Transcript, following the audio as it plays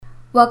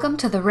Welcome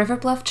to the River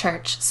Bluff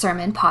Church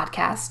Sermon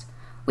Podcast.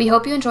 We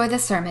hope you enjoy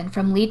this sermon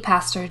from lead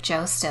pastor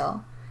Joe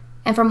Still.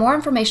 And for more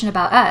information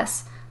about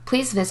us,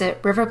 please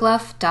visit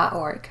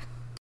riverbluff.org.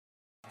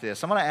 I'm going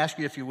to ask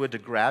you, if you would, to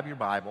grab your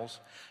Bibles.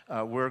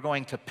 We're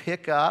going to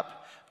pick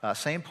up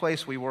same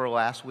place we were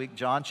last week,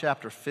 John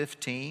chapter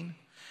 15.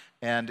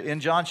 And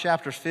in John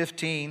chapter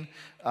 15,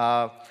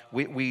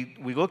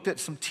 we looked at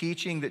some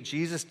teaching that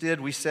Jesus did.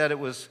 We said it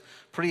was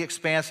pretty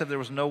expansive. There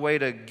was no way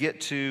to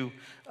get to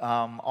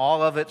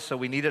all of it, so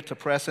we needed to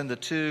press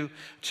into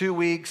two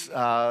weeks.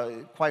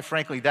 Quite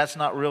frankly, that's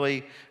not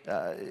really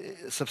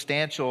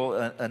substantial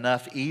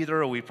enough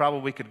either. We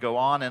probably could go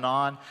on and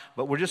on,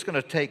 but we're just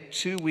going to take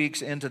 2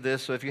 weeks into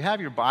this. So if you have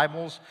your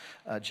Bibles,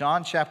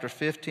 John chapter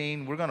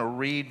 15, we're going to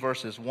read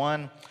verses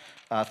 1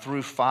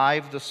 through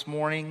 5 this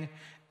morning,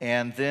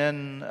 and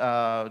then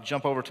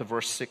jump over to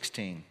verse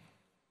 16.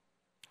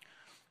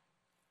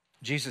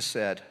 Jesus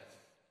said,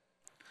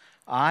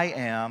 "I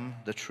am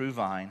the true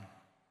vine,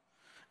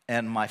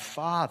 and my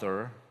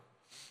Father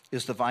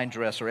is the vine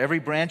dresser. Every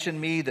branch in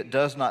me that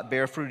does not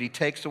bear fruit, he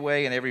takes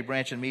away, and every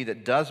branch in me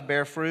that does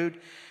bear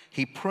fruit,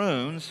 he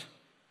prunes,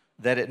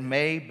 that it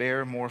may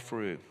bear more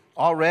fruit.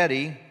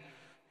 Already,"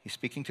 he's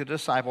speaking to the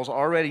disciples,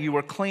 "already you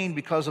are clean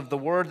because of the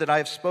word that I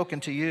have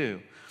spoken to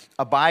you.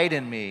 Abide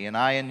in me, and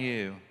I in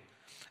you.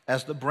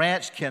 As the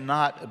branch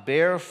cannot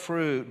bear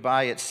fruit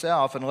by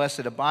itself unless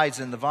it abides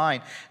in the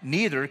vine,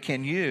 neither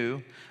can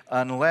you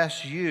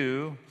unless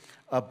you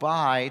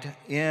abide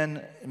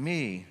in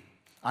me.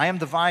 I am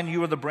the vine,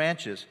 you are the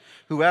branches.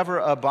 Whoever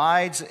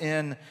abides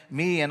in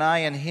me and I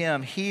in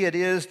him, he it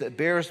is that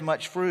bears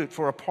much fruit.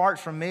 For apart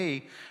from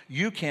me,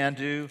 you can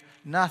do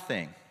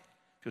nothing."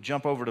 If you'll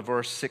jump over to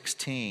verse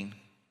 16,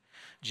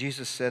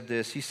 Jesus said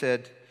this. He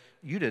said,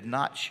 "You did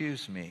not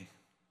choose me,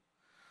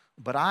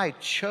 but I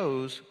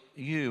chose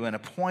you and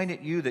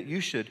appointed you that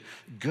you should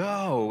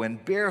go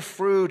and bear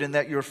fruit, and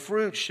that your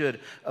fruit should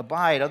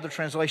abide." Other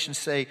translations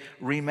say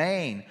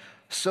remain,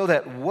 "so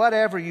that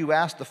whatever you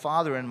ask the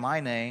Father in my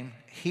name,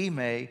 he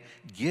may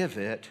give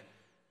it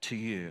to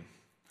you."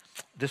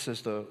 This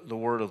is the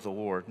word of the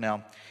Lord.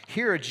 Now,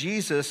 here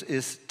Jesus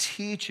is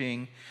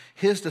teaching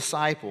his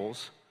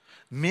disciples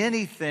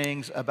many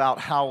things about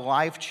how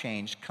life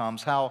change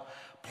comes, how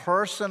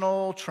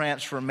personal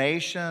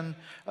transformation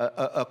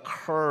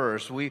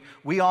occurs.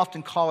 We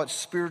often call it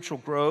spiritual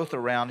growth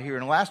around here.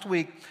 And last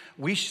week,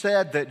 we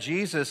said that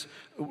Jesus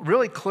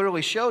really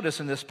clearly showed us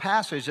in this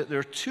passage that there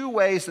are two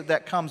ways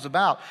that comes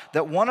about.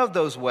 That one of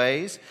those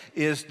ways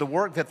is the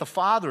work that the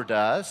Father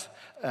does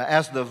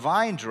as the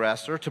vine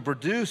dresser to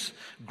produce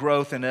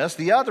growth in us.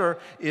 The other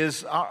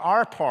is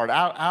our part,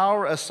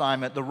 our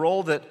assignment, the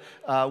role that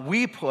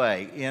we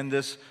play in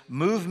this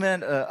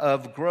movement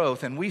of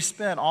growth. And we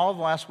spent all of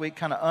last week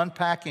kind of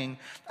unpacking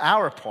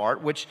our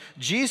part, which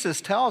Jesus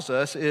tells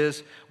us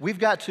is we've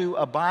got to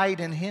abide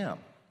in him.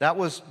 That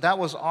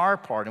was our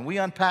part, and we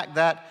unpacked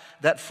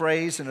that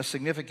phrase in a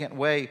significant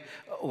way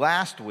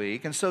last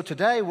week. And so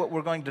today what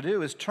we're going to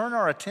do is turn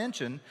our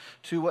attention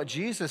to what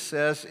Jesus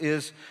says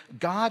is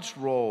God's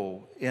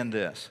role in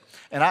this.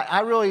 And I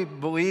really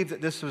believe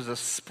that this was a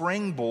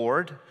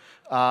springboard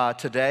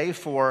today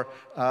for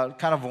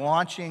kind of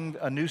launching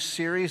a new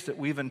series that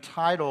we've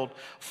entitled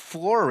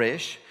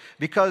Flourish,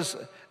 because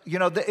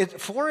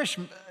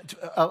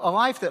a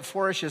life that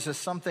flourishes is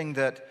something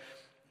that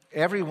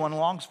everyone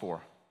longs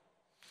for.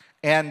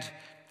 And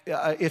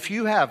if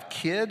you have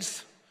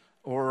kids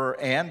or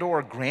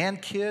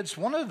grandkids,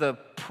 one of the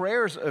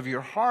prayers of your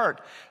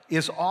heart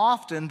is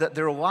often that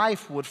their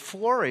life would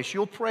flourish.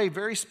 You'll pray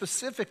very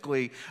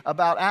specifically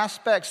about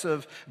aspects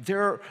of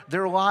their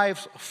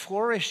lives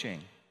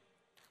flourishing.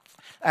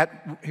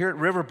 Here at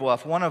River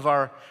Bluff, one of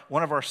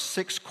our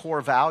 6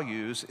 core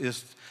values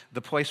is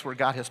the place where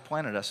God has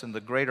planted us in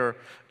the greater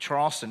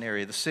Charleston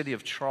area, the city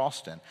of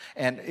Charleston.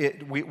 And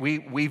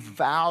we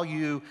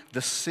value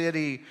the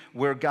city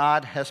where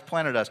God has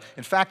planted us.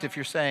 In fact, if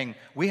you're saying,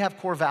 we have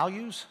core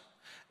values,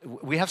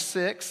 we have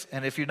 6,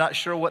 and if you're not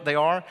sure what they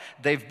are,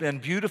 they've been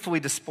beautifully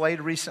displayed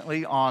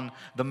recently on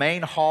the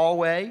main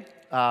hallway.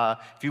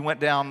 If you went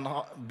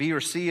down B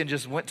or C and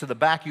just went to the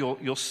back,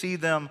 you'll see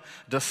them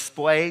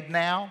displayed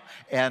now,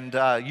 and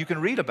you can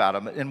read about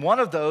them. And one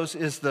of those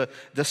is the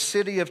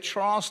city of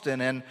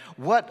Charleston. And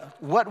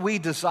what we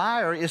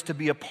desire is to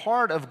be a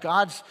part of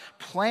God's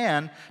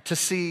plan to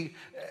see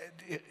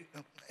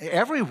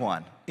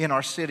everyone in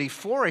our city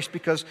flourish,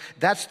 because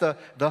that's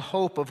the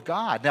hope of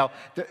God. Now,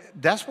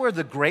 that's where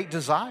the great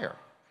desire.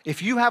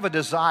 If you have a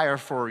desire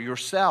for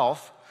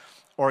yourself,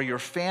 or your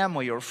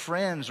family, or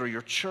friends, or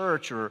your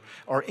church, or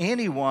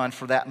anyone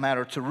for that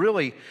matter, to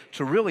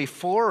really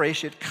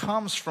flourish, it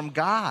comes from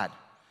God.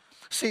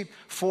 See,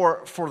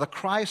 for the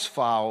Christ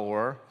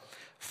follower,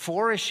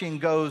 flourishing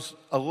goes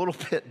a little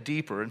bit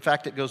deeper. In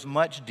fact, it goes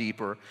much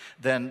deeper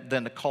than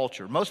the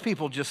culture. Most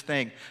people just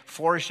think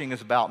flourishing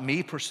is about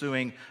me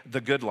pursuing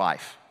the good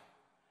life.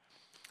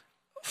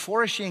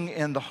 flourishing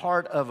in the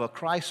heart of a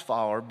Christ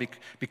follower,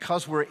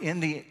 because we're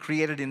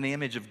created in the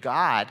image of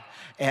God,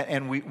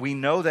 and we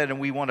know that and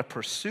we want to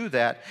pursue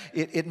that,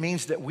 it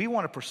means that we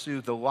want to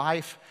pursue the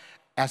life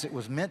as it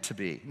was meant to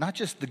be. Not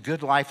just the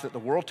good life that the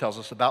world tells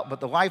us about, but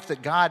the life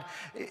that God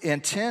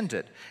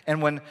intended.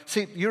 And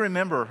you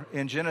remember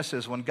in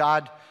Genesis when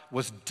God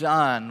was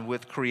done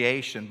with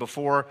creation,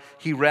 before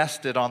he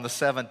rested on the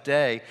seventh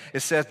day,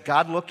 it says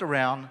God looked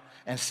around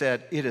and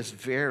said, "It is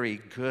very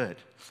good."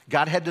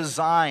 God had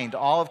designed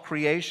all of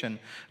creation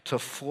to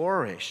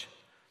flourish.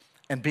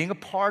 And being a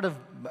part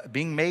of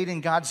being made in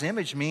God's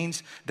image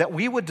means that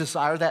we would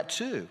desire that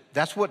too.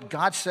 That's what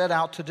God set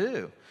out to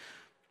do.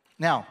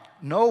 Now,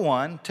 no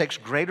one takes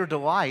greater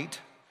delight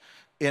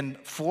in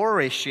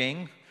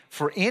flourishing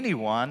for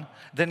anyone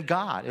than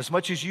God. As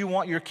much as you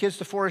want your kids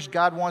to flourish,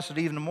 God wants it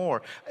even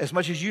more. As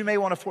much as you may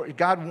want to flourish,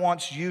 God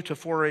wants you to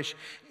flourish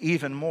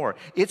even more.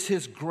 It's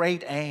his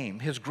great aim,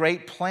 his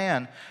great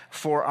plan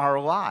for our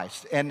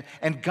lives. And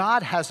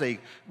God has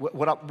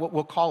what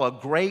we'll call a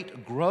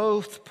great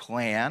growth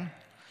plan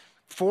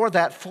for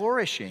that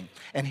flourishing.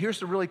 And here's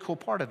the really cool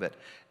part of it.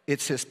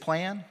 It's his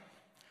plan.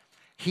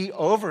 He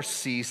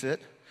oversees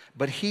it.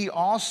 But he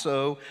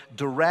also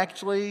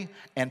directly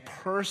and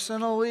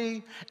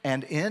personally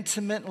and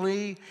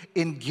intimately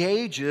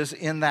engages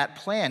in that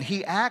plan.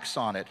 He acts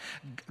on it.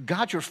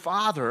 God your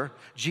Father,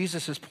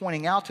 Jesus is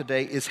pointing out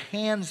today, is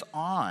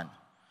hands-on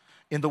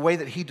in the way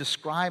that he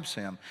describes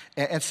him.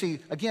 And see,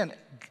 again,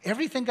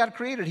 everything God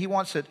created, he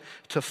wants it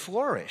to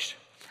flourish.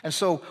 And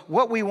so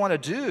what we want to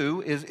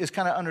do is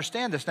kind of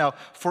understand this. Now,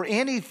 for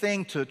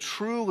anything to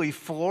truly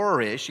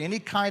flourish, any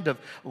kind of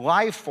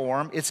life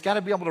form, it's got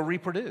to be able to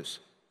reproduce.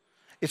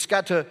 It's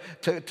got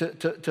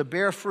to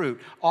bear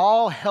fruit.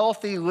 All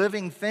healthy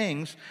living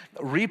things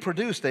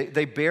reproduce.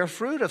 They bear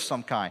fruit of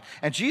some kind.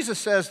 And Jesus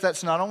says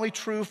that's not only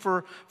true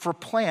for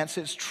plants,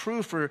 it's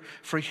true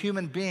for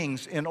human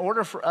beings. In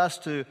order for us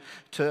to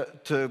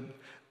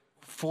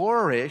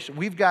flourish,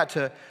 we've got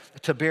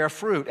to bear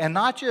fruit. And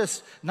not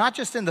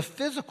just in the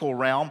physical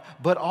realm,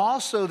 but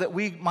also that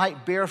we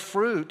might bear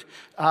fruit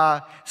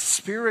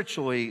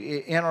spiritually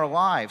in our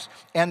lives.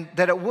 And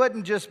that it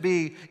wouldn't just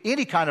be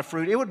any kind of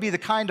fruit, it would be the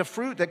kind of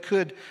fruit that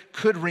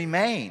could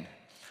remain.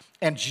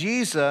 And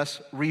Jesus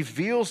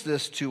reveals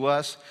this to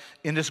us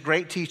in this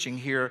great teaching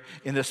here,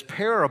 in this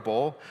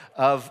parable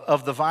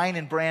of the vine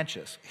and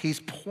branches. He's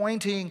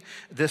pointing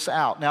this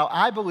out. Now,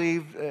 I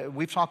believe,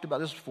 we've talked about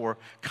this before,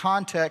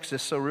 context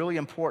is so really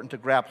important to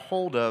grab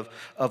hold of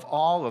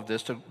all of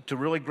this, to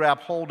really grab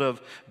hold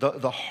of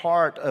the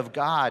heart of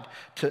God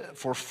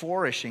for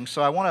flourishing.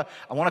 So I want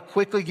to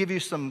quickly give you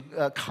some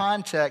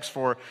context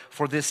for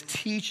this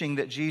teaching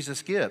that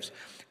Jesus gives.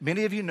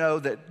 Many of you know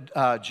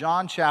that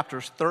John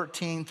chapters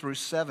 13 through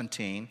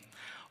 17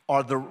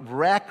 are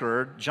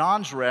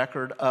John's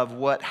record of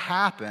what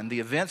happened, the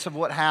events of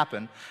what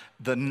happened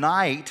the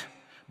night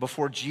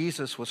before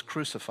Jesus was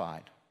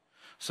crucified.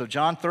 So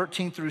John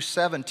 13 through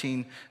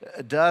 17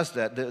 does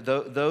that,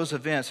 those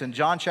events. In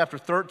John chapter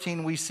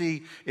 13, we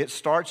see it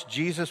starts,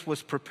 Jesus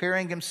was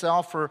preparing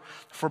himself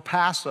for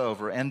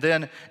Passover. And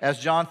then as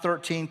John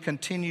 13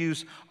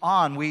 continues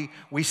on, we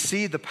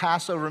see the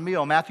Passover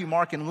meal. Matthew,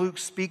 Mark, and Luke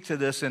speak to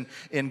this in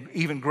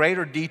even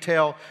greater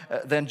detail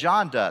than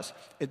John does.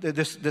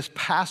 This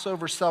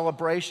Passover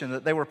celebration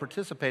that they were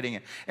participating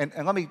in.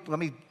 And let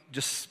me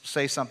just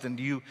say something.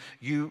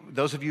 You,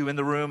 those of you in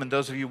the room and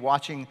those of you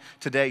watching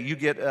today, you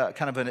get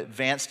kind of an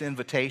advanced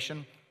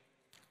invitation.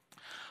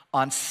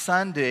 On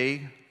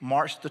Sunday,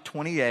 March the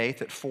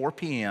 28th at 4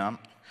 p.m.,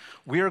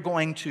 we are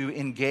going to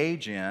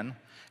engage in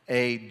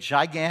a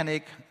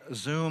gigantic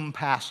Zoom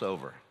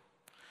Passover.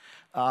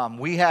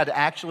 We had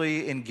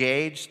actually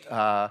engaged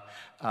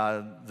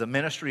the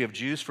Ministry of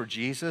Jews for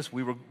Jesus.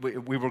 We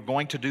were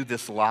going to do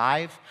this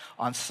live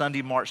on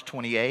Sunday, March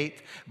 28th,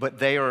 but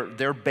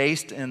they're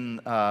based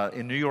in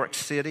New York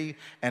City,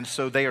 and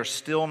so they are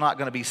still not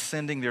going to be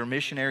sending their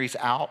missionaries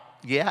out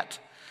yet.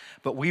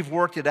 But we've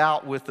worked it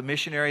out with the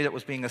missionary that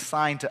was being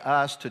assigned to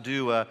us to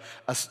do a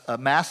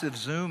massive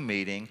Zoom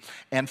meeting,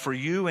 and for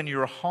you in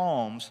your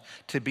homes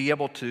to be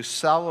able to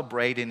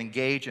celebrate and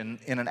engage in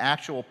an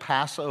actual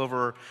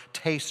Passover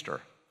taster.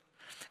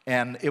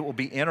 And it will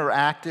be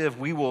interactive.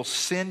 We will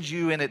send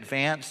you in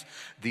advance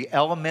the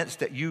elements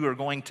that you are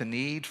going to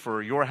need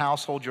for your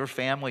household, your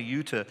family,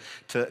 you to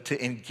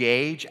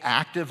engage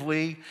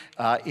actively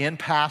in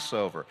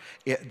Passover.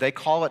 They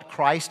call it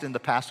Christ in the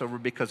Passover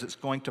because it's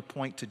going to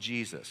point to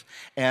Jesus.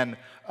 And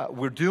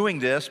we're doing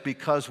this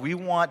because we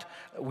want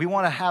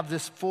to have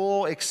this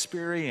full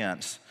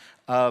experience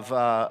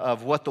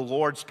of what the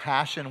Lord's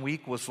Passion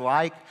Week was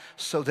like,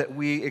 so that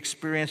we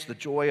experience the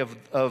joy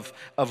of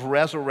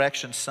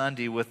Resurrection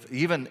Sunday with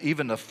even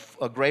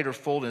a greater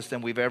fullness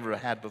than we've ever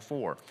had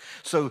before.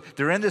 So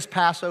they're in this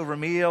Passover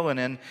meal,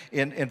 and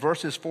in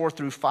verses 4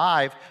 through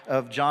 5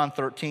 of John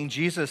 13,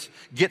 Jesus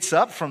gets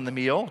up from the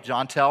meal,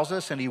 John tells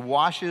us, and he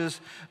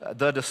washes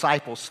the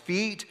disciples'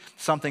 feet,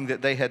 something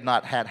that they had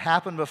not had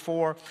happen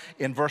before.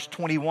 In verse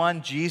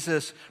 21,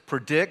 Jesus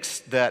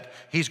predicts that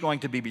he's going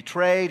to be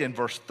betrayed. In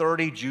verse 30,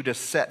 30, Judas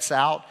sets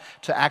out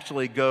to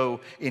actually go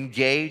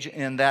engage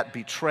in that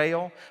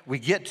betrayal. We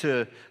get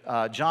to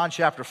John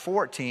chapter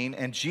 14,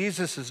 and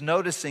Jesus is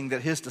noticing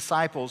that his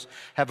disciples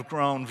have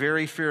grown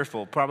very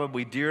fearful,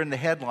 probably deer in the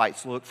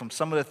headlights look from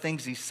some of the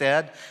things he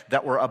said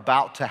that were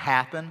about to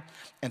happen.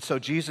 And so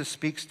Jesus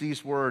speaks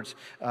these words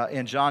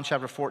in John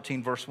chapter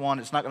 14, verse 1.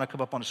 It's not going to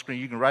come up on the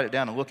screen. You can write it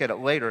down and look at it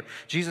later.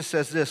 Jesus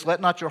says this,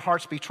 "Let not your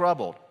hearts be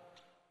troubled.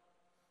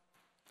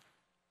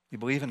 You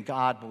believe in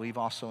God, believe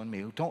also in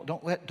me."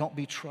 Don't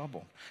be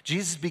troubled.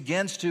 Jesus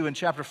begins to, in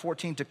chapter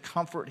 14, to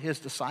comfort his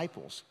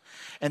disciples.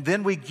 And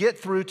then we get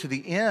through to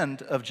the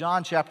end of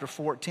John chapter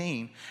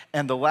 14,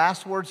 and the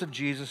last words of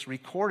Jesus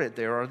recorded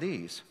there are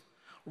these: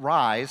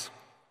 "Rise,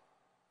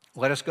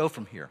 let us go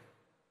from here."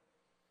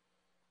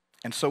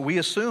 And so we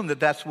assume that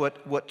that's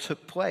what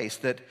took place,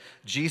 that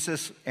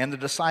Jesus and the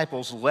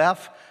disciples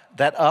left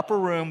that upper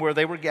room where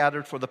they were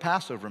gathered for the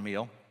Passover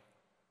meal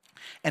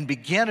and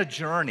began a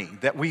journey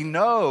that we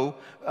know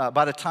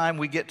by the time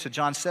we get to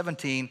John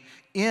 17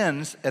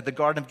 ends at the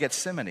Garden of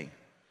Gethsemane.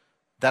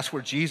 That's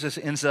where Jesus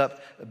ends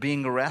up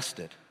being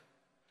arrested.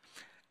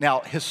 Now,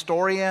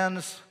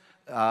 historians,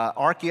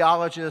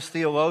 archaeologists,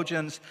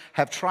 theologians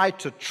have tried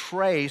to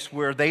trace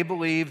where they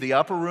believe the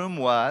upper room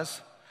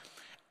was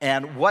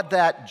and what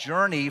that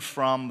journey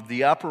from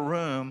the upper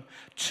room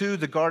to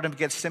the Garden of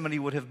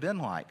Gethsemane would have been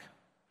like.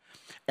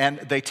 And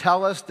they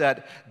tell us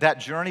that that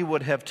journey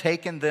would have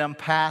taken them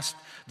past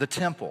the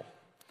temple.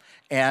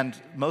 And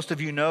most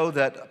of you know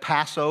that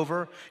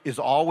Passover is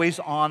always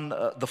on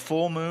the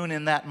full moon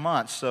in that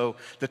month. So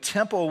the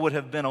temple would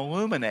have been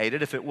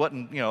illuminated, if it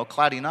wasn't, a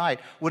cloudy night,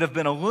 would have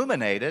been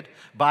illuminated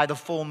by the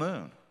full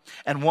moon.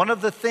 And one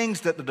of the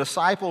things that the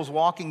disciples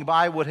walking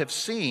by would have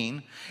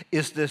seen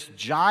is this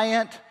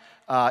giant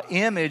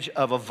image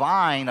of a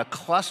vine,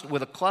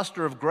 with a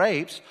cluster of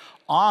grapes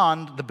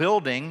on the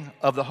building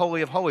of the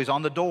Holy of Holies,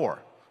 on the door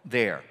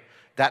there.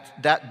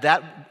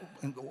 That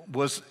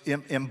was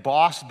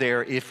embossed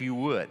there, if you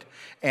would.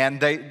 And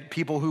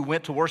people who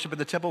went to worship in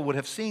the temple would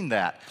have seen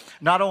that.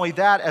 Not only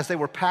that, as they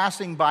were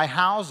passing by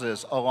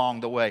houses along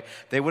the way,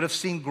 they would have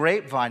seen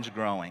grapevines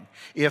growing.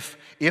 If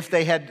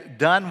they had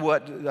done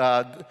what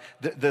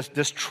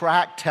this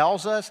tract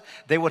tells us,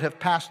 they would have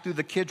passed through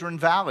the Kidron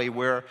Valley,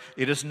 where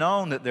it is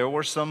known that there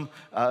were some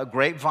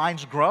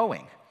grapevines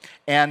growing,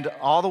 and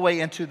all the way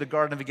into the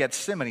Garden of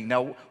Gethsemane.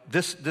 Now,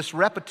 this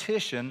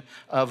repetition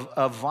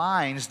of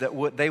vines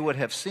that they would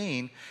have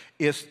seen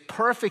is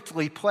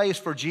perfectly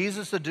placed for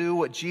Jesus to do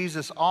what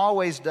Jesus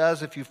always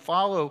does. If you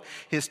follow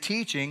his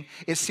teaching,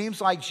 it seems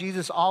like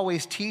Jesus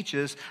always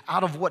teaches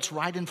out of what's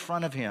right in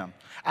front of him,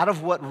 out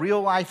of what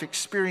real life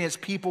experience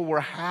people were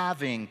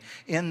having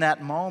in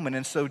that moment.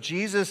 And so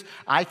Jesus,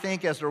 I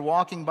think, as they're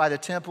walking by the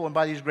temple and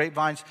by these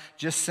grapevines,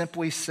 just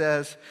simply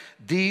says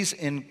these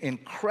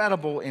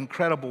incredible,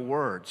 incredible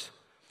words.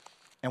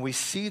 And we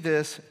see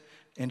this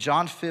in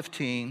John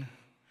 15,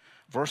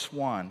 verse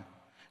 1.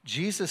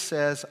 Jesus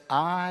says,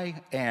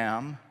 "I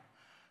am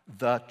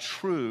the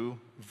true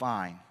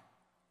vine."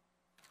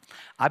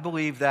 I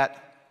believe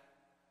that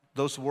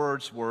those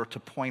words were to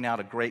point out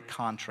a great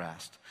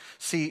contrast.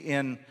 See,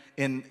 in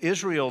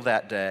Israel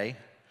that day,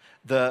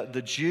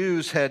 the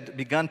Jews had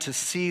begun to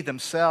see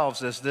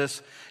themselves as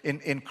this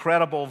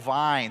incredible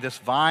vine, this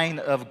vine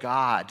of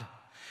God.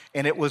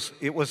 And it was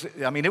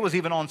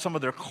even on some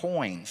of their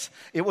coins.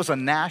 It was a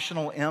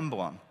national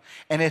emblem.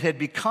 And it had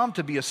become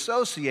to be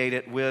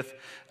associated with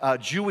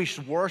Jewish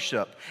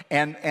worship.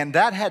 And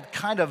that had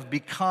kind of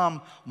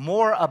become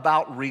more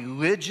about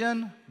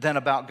religion than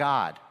about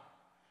God.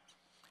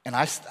 And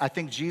I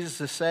think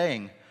Jesus is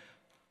saying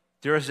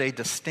there is a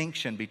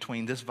distinction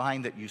between this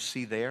vine that you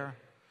see there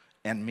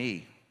and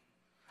me.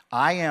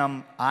 I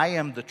am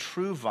the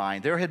true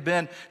vine.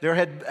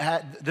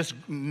 This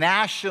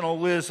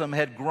nationalism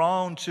had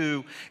grown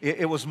to,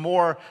 it was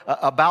more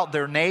about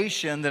their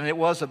nation than it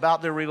was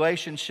about their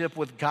relationship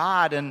with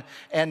God.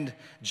 And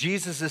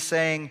Jesus is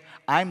saying,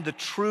 I'm the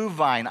true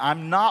vine.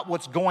 I'm not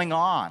what's going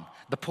on.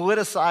 The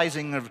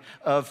politicizing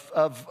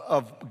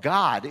of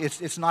God,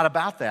 it's not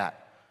about that.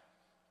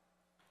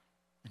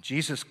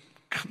 Jesus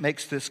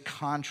makes this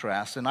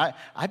contrast, and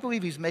I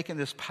believe he's making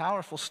this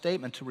powerful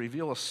statement to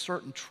reveal a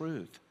certain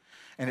truth.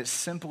 And it's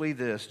simply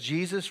this: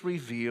 Jesus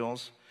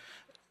reveals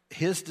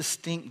his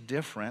distinct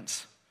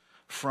difference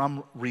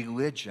from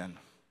religion.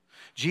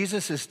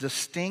 Jesus is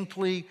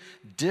distinctly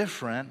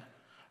different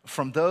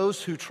from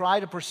those who try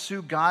to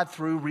pursue God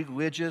through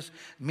religious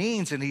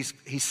means, and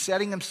he's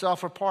setting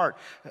himself apart,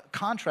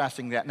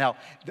 contrasting that. Now,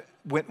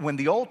 when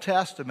the Old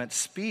Testament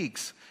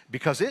speaks,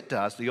 because it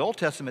does, the Old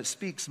Testament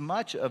speaks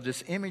much of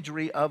this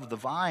imagery of the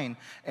vine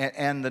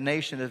and the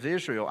nation of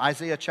Israel.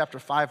 Isaiah chapter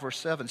 5, verse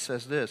 7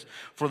 says this: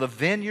 "For the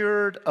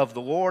vineyard of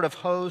the Lord of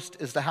hosts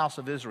is the house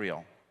of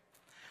Israel."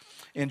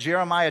 In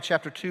Jeremiah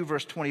chapter 2,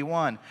 verse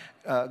 21,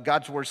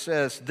 God's word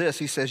says this.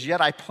 He says,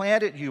 "Yet I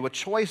planted you a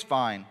choice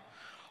vine,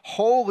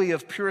 wholly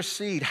of pure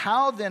seed.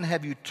 How then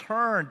have you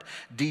turned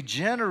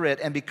degenerate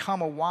and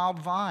become a wild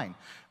vine?"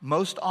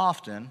 Most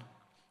often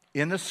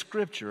in the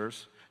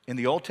scriptures, In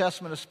the Old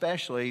Testament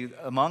especially,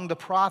 among the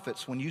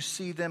prophets, when you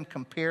see them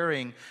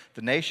comparing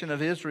the nation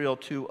of Israel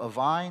to a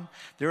vine,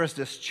 there is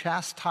this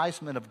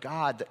chastisement of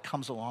God that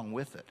comes along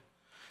with it.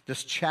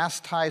 This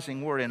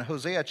chastising word. In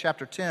Hosea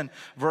chapter 10,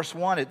 verse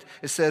 1, it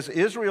says,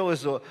 Israel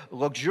is a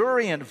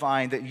luxuriant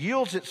vine that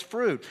yields its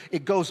fruit.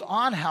 It goes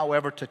on,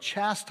 however, to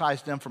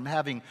chastise them from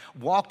having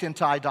walked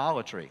into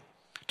idolatry,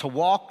 to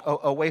walk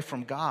away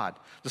from God.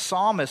 The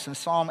psalmist in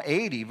Psalm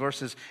 80,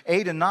 verses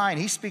 8 and 9,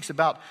 he speaks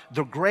about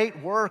the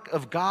great work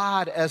of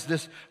God as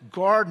this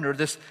gardener,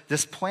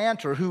 this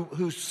planter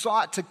who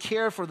sought to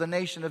care for the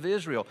nation of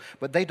Israel,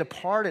 but they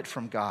departed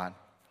from God.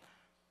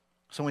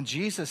 So when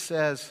Jesus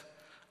says,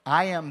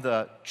 I am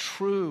the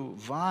true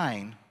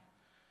vine,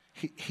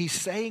 he's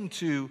saying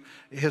to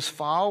his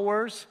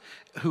followers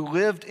who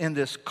lived in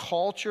this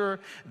culture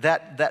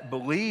that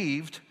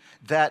believed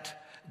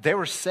that they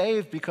were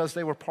saved because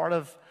they were part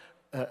of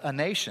a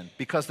nation,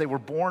 because they were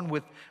born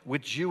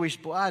with Jewish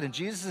blood. And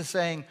Jesus is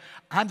saying,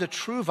 I'm the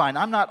true vine.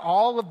 I'm not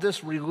all of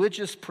this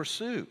religious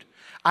pursuit.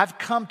 I've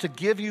come to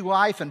give you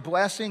life and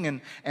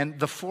blessing and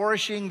the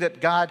flourishing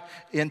that God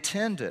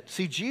intended.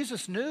 See,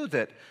 Jesus knew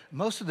that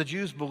most of the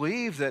Jews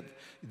believed that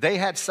they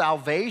had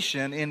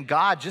salvation in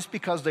God just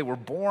because they were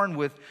born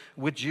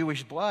with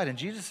Jewish blood. And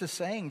Jesus is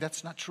saying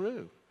that's not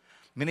true.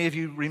 Many of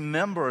you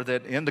remember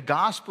that in the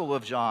Gospel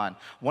of John,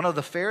 one of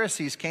the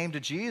Pharisees came to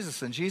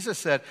Jesus, and Jesus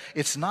said,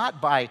 it's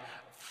not by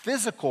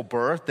physical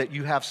birth that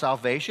you have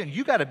salvation.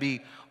 You got to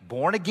be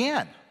born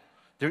again.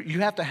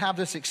 You have to have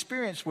this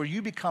experience where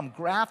you become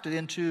grafted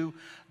into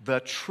the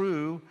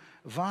true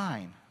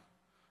vine.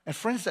 And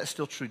friends, that's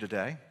still true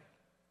today.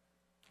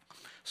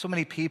 So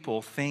many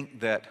people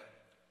think that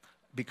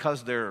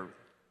because their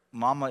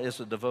mama is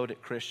a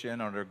devoted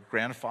Christian or their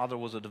grandfather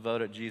was a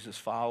devoted Jesus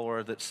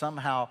follower, that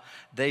somehow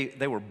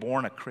they were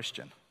born a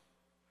Christian.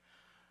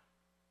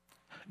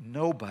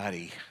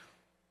 Nobody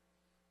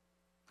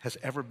has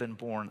ever been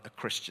born a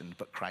Christian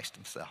but Christ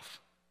himself.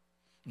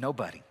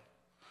 Nobody.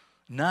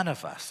 None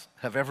of us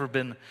have ever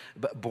been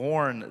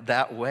born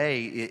that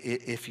way,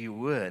 if you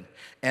would.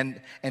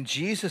 And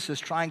Jesus is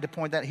trying to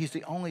point that he's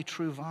the only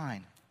true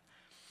vine.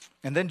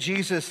 And then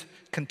Jesus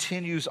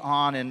continues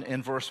on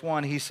in verse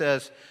 1. He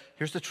says,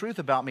 here's the truth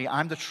about me.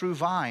 I'm the true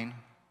vine,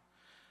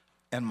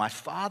 and my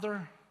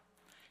Father,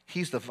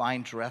 he's the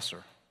vine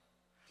dresser.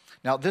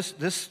 Now,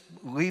 this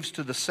leads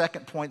to the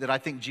second point that I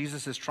think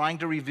Jesus is trying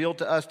to reveal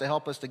to us to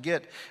help us to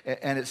get,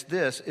 and it's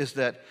this, is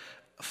that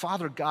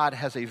Father God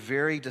has a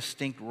very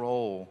distinct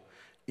role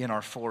in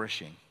our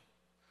flourishing.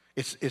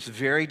 It's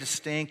very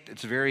distinct.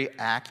 It's very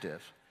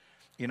active.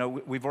 You know,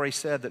 we've already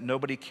said that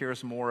nobody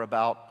cares more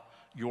about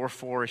your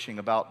flourishing,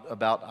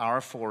 about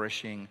our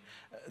flourishing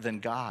than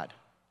God.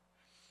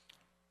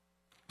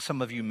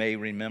 Some of you may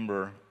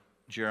remember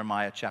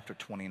Jeremiah chapter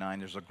 29.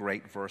 There's a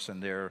great verse in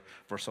there,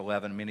 verse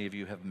 11. Many of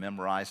you have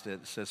memorized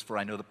it. It says, for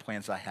I know the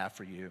plans I have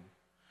for you,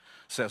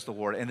 says the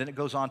Lord. And then it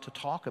goes on to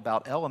talk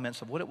about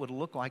elements of what it would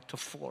look like to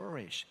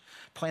flourish,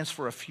 plans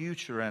for a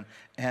future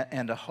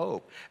and a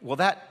hope. Well,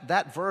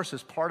 that verse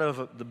is part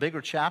of the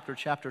bigger chapter,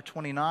 chapter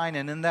 29,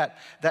 and in that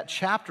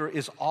chapter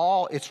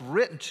it's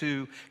written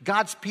to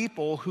God's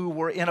people who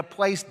were in a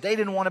place they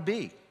didn't want to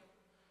be.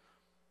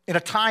 In a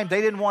time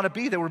they didn't want to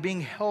be. They were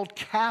being held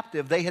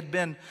captive. They had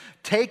been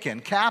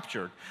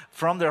captured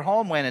from their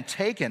homeland and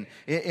taken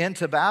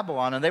into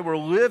Babylon, and they were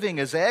living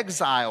as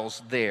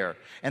exiles there,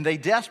 and they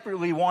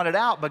desperately wanted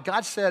out. But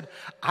God said,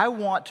 I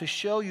want to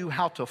show you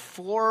how to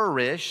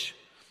flourish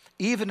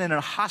even in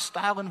a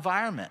hostile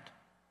environment.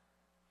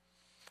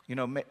 You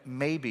know,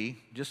 maybe,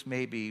 just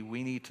maybe,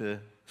 we need to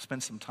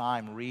spend some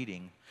time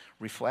reading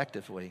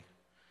reflectively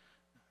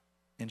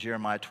in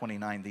Jeremiah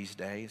 29 these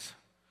days,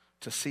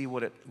 to see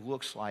what it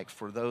looks like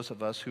for those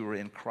of us who are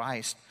in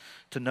Christ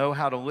to know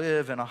how to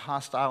live in a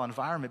hostile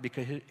environment.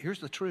 Because here's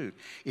the truth.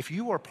 If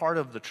you are part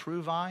of the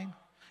true vine,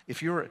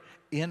 if you're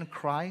in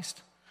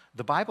Christ,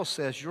 the Bible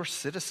says your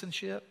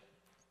citizenship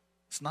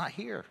is not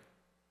here.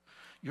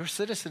 Your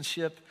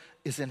citizenship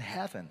is in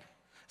heaven.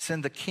 It's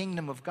in the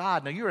kingdom of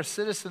God. Now, you're a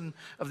citizen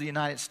of the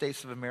United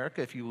States of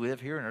America if you live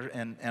here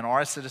and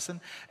are a citizen,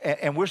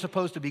 and we're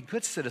supposed to be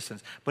good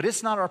citizens, but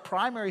it's not our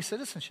primary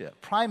citizenship.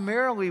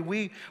 Primarily,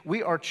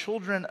 we are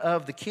children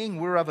of the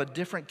King. We're of a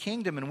different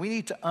kingdom, and we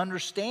need to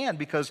understand,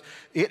 because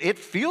it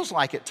feels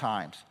like at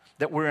times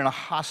that we're in a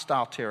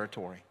hostile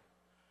territory.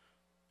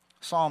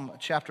 Psalm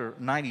chapter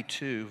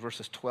 92,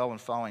 verses 12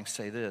 and following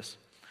say this: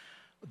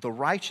 the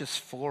righteous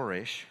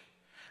flourish,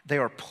 they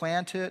are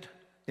planted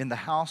in the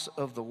house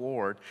of the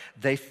Lord,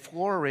 they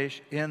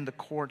flourish in the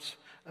courts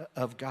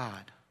of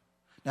God.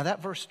 Now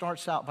that verse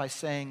starts out by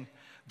saying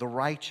the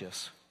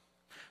righteous.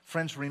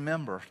 Friends,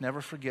 remember,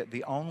 never forget,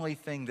 the only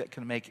thing that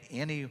can make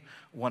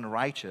anyone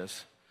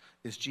righteous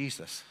is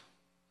Jesus.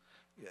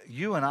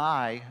 You and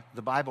I,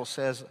 the Bible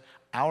says,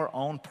 our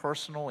own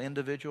personal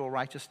individual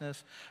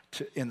righteousness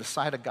in the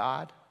sight of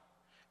God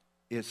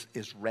is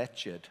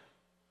wretched.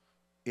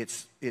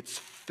 It's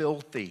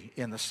filthy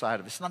in the sight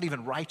of, it's not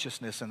even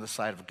righteousness in the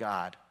sight of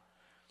God.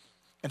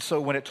 And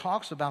so when it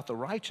talks about the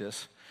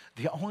righteous,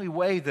 The only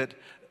way that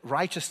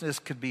righteousness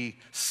could be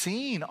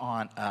seen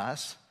on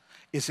us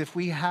is if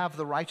we have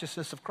the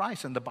righteousness of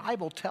Christ. And the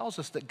Bible tells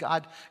us that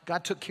God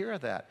took care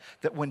of that.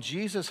 That when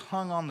Jesus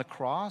hung on the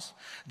cross,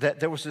 that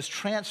there was this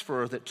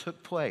transfer that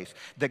took place.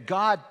 That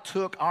God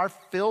took our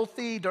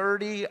filthy,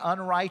 dirty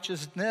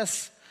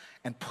unrighteousness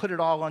and put it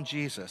all on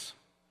Jesus.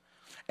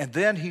 And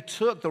then he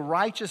took the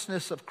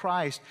righteousness of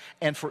Christ,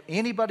 and for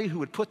anybody who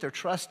would put their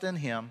trust in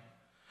him,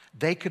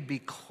 they could be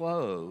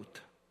clothed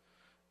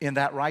in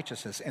that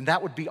righteousness. And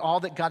that would be all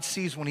that God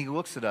sees when he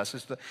looks at us,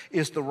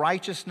 is the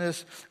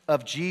righteousness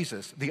of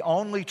Jesus, the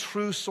only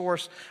true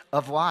source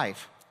of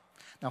life.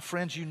 Now,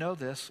 friends, you know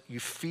this. You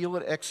feel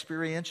it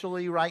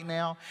experientially right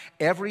now.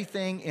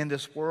 Everything in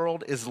this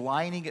world is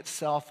lining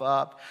itself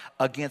up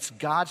against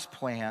God's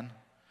plan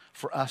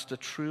for us to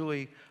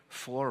truly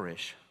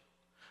flourish.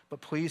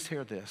 But please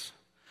hear this.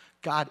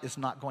 God is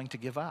not going to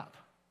give up.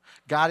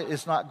 God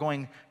is not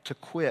going to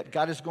quit.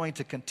 God is going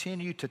to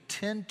continue to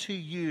tend to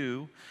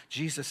you,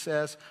 Jesus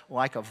says,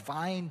 like a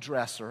vine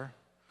dresser,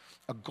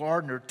 a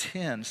gardener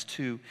tends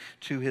to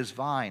his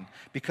vine.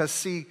 Because,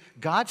 see,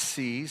 God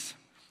sees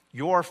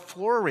your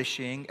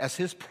flourishing as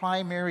his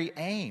primary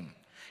aim.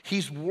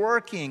 He's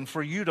working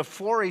for you to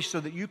flourish so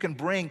that you can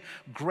bring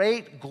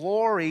great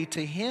glory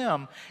to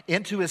him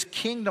into his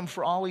kingdom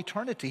for all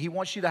eternity. He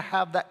wants you to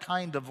have that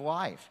kind of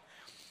life.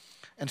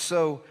 And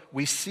so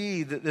we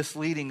see that this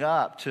leading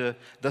up to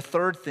the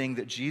third thing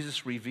that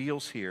Jesus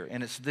reveals here,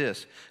 and it's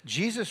this.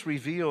 Jesus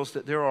reveals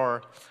that there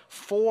are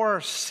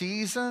 4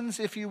 seasons,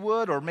 if you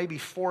would, or maybe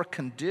 4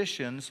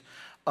 conditions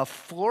of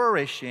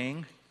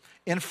flourishing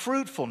in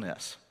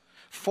fruitfulness.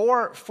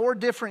 Four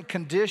different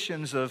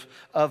conditions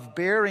of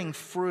bearing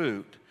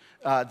fruit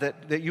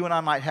that you and I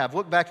might have.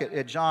 Look back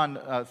at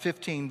John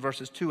 15,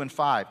 verses 2 and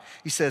 5.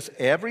 He says,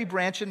 every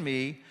branch in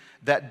me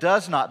that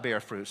does not bear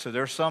fruit. So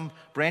there are some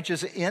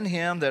branches in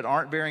him that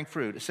aren't bearing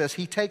fruit. It says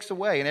he takes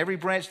away, and every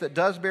branch that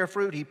does bear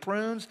fruit, he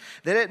prunes,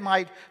 that it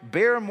might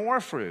bear more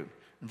fruit.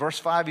 In verse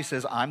 5, he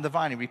says, I'm the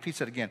vine. He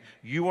repeats it again.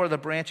 You are the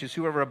branches.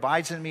 Whoever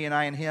abides in me and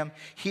I in him,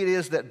 he it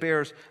is that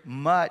bears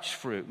much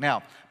fruit.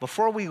 Now,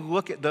 before we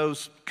look at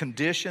those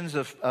conditions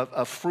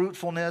of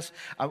fruitfulness,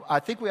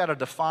 I think we ought to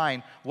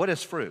define what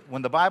is fruit.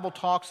 When the Bible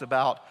talks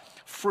about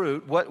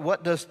fruit,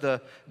 what does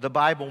the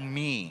Bible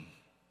mean?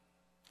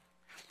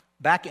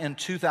 Back in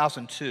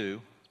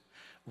 2002,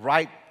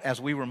 right as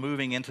we were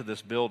moving into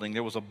this building,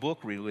 there was a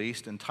book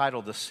released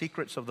entitled The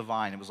Secrets of the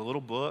Vine. It was a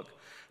little book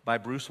by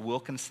Bruce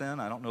Wilkinson.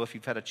 I don't know if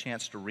you've had a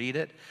chance to read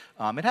it.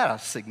 It had a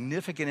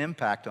significant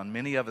impact on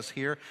many of us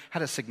here,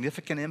 had a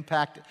significant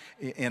impact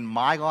in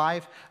my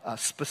life,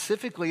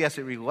 specifically as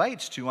it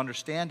relates to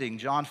understanding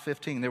John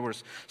 15. There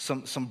was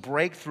some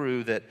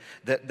breakthrough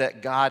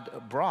that God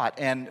brought.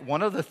 And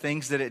one of the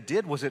things that it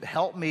did was it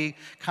helped me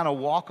kind of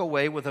walk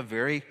away with a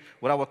very,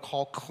 what I would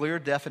call, clear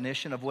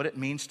definition of what it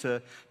means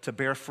to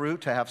bear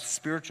fruit, to have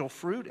spiritual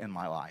fruit in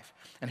my life.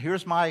 And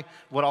here's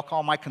what I'll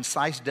call my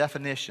concise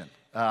definition.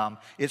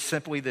 It's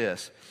simply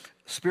this.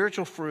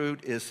 Spiritual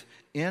fruit is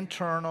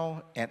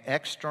internal and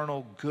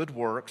external good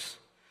works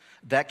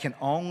that can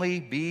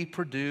only be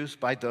produced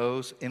by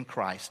those in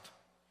Christ.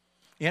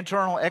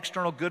 Internal,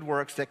 external good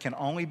works that can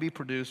only be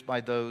produced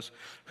by those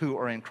who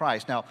are in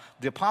Christ. Now,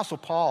 the Apostle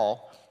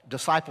Paul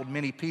discipled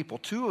many people.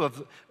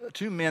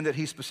 Two men that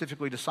he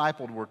specifically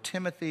discipled were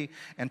Timothy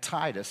and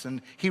Titus.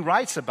 And he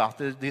writes about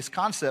these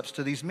concepts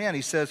to these men.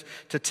 He says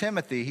to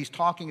Timothy, he's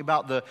talking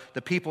about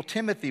the people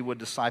Timothy would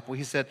disciple.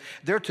 He said,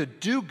 they're to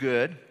do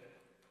good,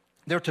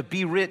 they're to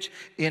be rich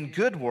in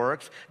good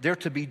works, they're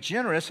to be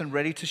generous and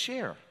ready to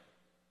share.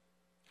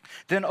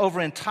 Then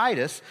over in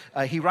Titus,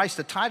 he writes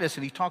to Titus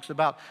and he talks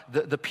about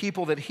the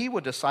people that he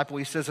would disciple.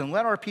 He says, and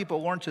let our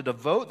people learn to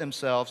devote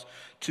themselves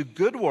to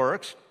good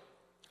works,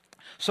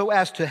 so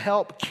as to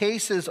help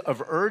cases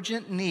of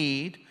urgent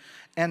need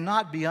and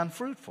not be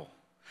unfruitful.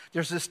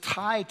 There's this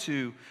tie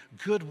to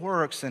good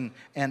works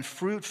and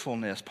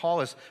fruitfulness.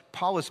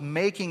 Paul is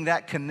making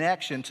that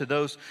connection to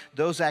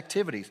those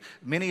activities.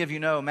 Many of you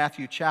know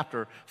Matthew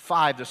chapter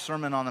 5, the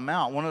Sermon on the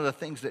Mount. One of the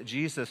things that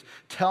Jesus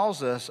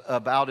tells us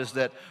about is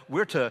that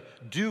we're to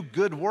do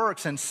good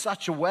works in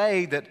such a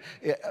way that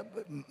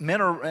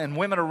men and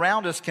women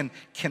around us can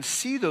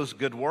see those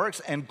good works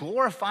and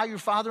glorify your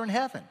Father in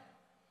heaven.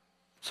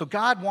 So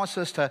God wants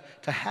us to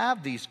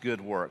have these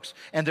good works.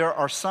 And there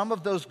are some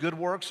of those good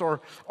works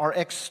are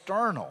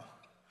external.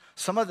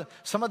 Some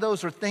of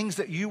those are things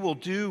that you will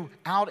do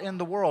out in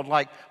the world,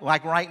 like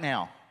right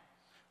now.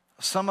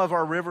 Some of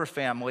our River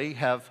family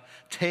have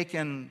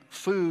taken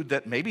food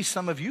that maybe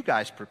some of you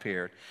guys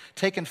prepared,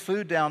 taken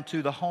food down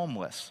to the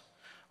homeless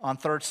on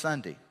Third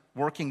Sunday.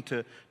 working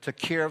to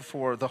care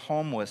for the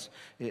homeless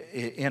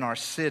in our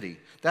city.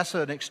 That's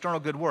an external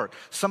good work.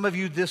 Some of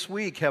you this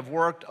week have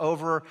worked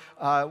over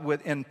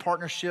in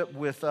partnership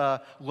with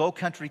Low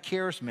Country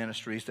Cares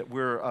Ministries that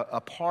we're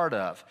a part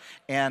of,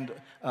 and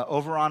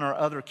over on our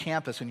other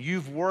campus. And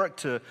you've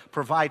worked to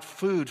provide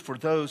food for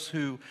those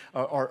who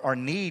are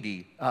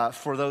needy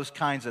for those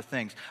kinds of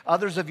things.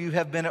 Others of you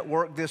have been at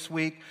work this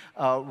week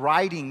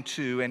writing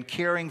to and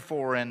caring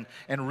for and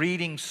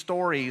reading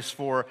stories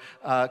for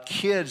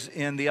kids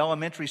in the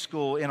elementary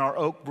school in our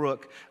Oak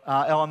Brook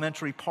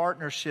elementary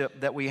partnership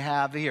that we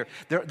have here.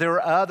 There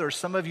are others.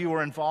 Some of you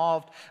are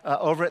involved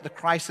over at the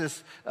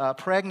Crisis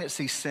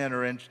Pregnancy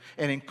Center and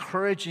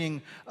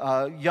encouraging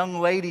young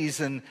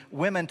ladies and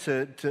women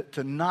to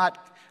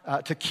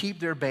keep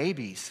their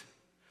babies.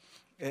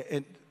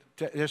 It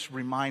just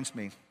reminds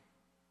me.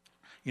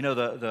 You know,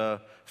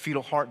 the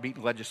fetal heartbeat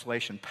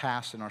legislation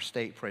passed in our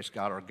state, praise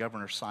God. Our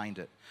governor signed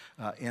it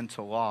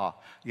into law.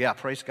 Yeah,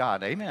 praise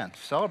God. Amen.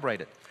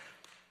 Celebrate it.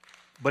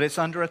 But it's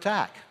under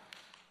attack.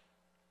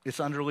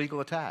 It's under legal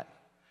attack.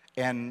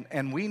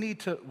 And we need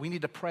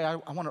to pray. I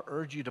want to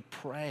urge you to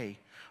pray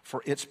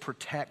for its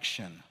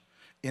protection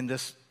in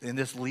this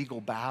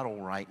legal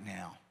battle right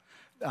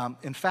now.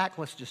 In fact,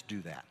 let's just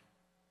do that.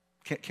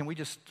 Can we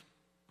just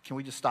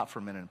stop for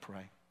a minute and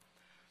pray?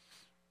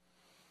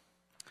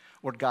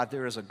 Lord God,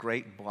 there is a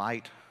great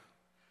blight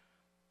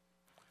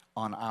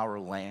on our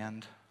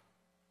land.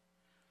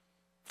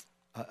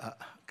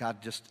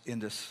 God, just in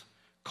this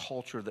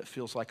culture that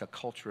feels like a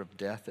culture of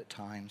death at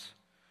times.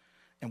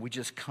 And we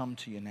just come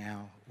to you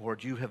now.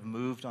 Lord, you have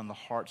moved on the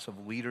hearts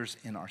of leaders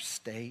in our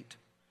state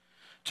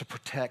to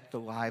protect the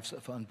lives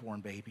of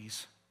unborn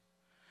babies.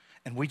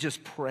 And we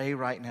just pray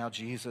right now,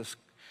 Jesus,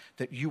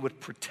 that you would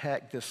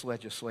protect this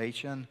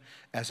legislation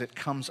as it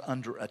comes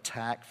under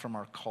attack from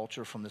our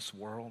culture, from this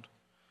world.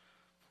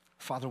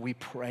 Father, we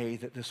pray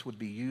that this would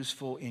be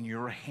useful in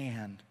your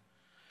hand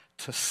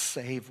to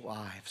save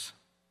lives,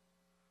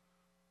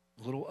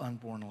 little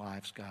unborn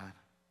lives, God.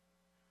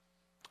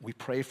 We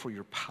pray for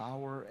your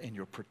power and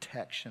your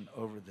protection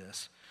over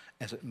this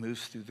as it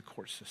moves through the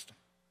court system.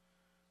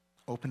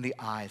 Open the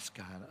eyes,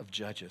 God, of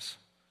judges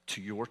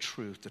to your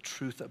truth, the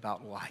truth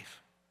about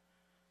life.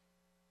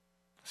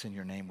 It's in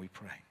your name we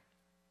pray.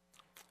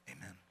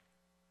 Amen.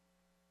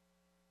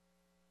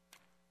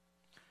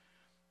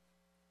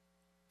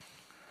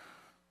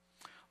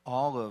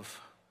 All of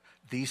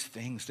these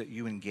things that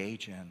you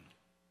engage in,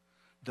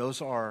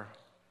 those are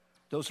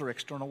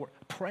external work.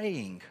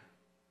 Praying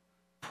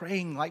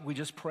like we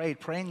just prayed,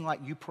 praying like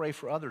you pray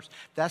for others,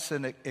 that's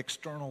an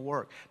external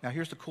work. Now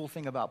here's the cool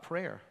thing about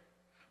prayer.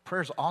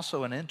 Prayer is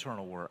also an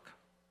internal work.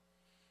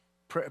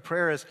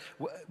 Prayer is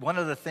one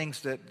of the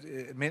things that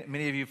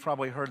many of you have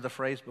probably heard the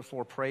phrase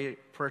before, prayer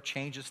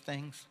changes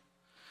things.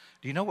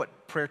 Do you know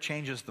what prayer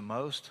changes the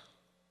most?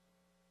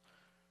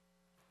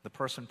 The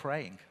person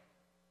praying.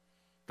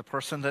 The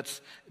person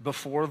that's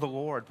before the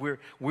Lord.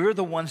 We're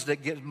the ones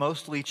that get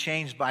mostly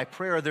changed by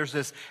prayer. There's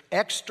this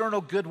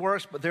external good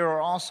works, but there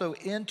are also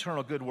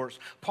internal good works.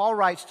 Paul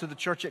writes to the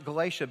church at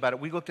Galatia about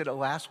it. We looked at it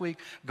last week,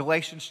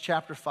 Galatians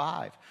chapter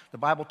 5. The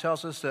Bible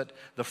tells us that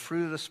the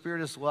fruit of the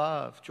Spirit is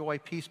love, joy,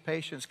 peace,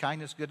 patience,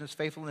 kindness, goodness,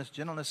 faithfulness,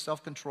 gentleness,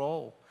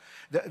 self-control.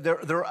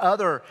 There are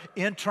other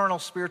internal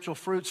spiritual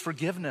fruits,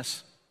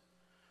 forgiveness.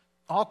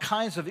 All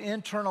kinds of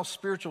internal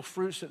spiritual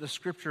fruits that the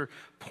Scripture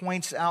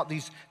points out,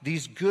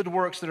 these good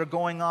works that are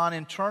going on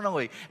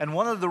internally. And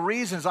one of the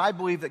reasons I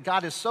believe that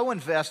God is so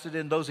invested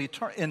in those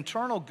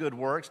internal good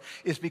works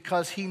is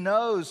because he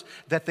knows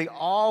that they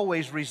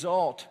always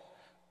result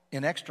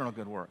in external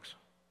good works.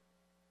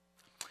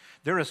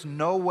 There is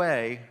no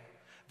way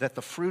that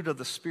the fruit of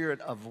the Spirit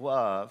of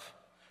love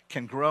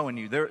can grow in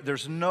you.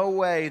 There's no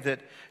way that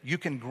you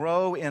can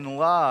grow in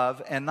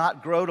love and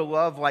not grow to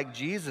love like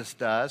Jesus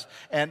does,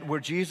 and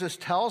where Jesus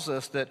tells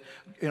us that,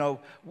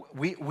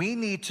 we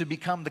need to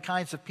become the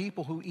kinds of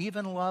people who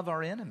even love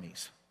our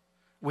enemies.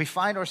 We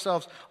find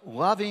ourselves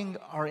loving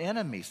our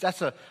enemies.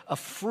 That's a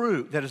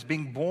fruit that is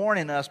being born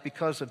in us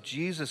because of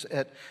Jesus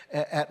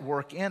at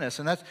work in us.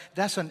 And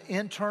that's an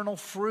internal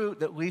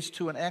fruit that leads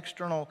to an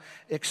external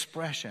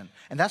expression.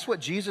 And that's what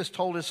Jesus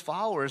told his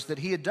followers that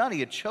he had done. He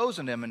had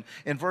chosen them. And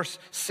in verse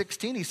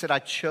 16, he said, I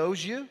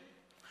chose you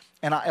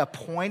and I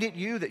appointed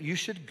you that you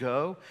should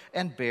go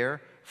and bear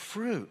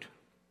fruit.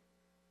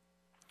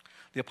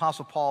 The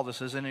Apostle Paul,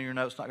 this isn't in your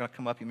notes, not going to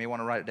come up. You may want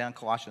to write it down,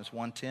 Colossians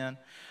 1:10.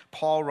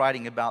 Paul,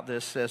 writing about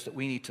this, says that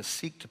we need to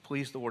seek to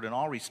please the Lord in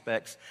all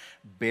respects,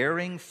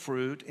 bearing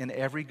fruit in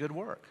every good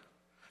work.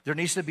 There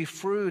needs to be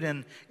fruit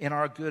in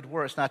our good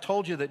works. Now, I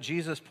told you that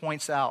Jesus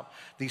points out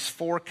these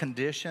 4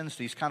 conditions,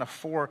 these kind of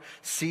 4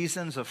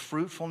 seasons of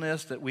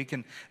fruitfulness that we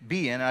can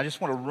be in. And I just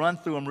want to run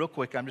through them real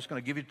quick. I'm just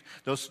going to give you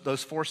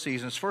those 4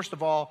 seasons. First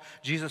of all,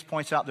 Jesus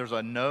points out there's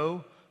a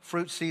no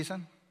fruit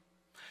season.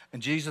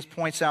 And Jesus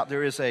points out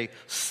there is a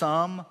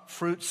some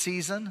fruit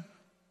season.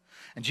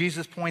 And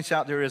Jesus points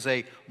out there is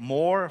a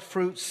more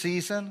fruit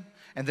season.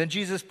 And then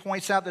Jesus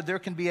points out that there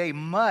can be a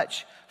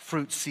much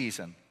fruit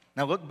season.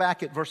 Now look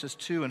back at verses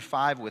 2 and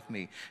 5 with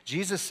me.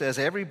 Jesus says,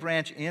 every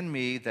branch in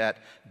me that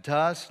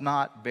does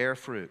not bear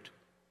fruit,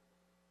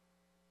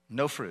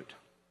 no fruit,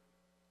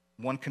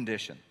 one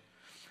condition.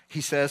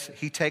 He says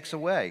he takes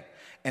away.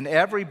 And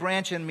every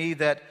branch in me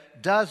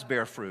that does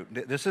bear fruit,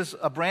 this is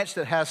a branch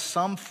that has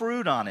some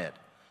fruit on it,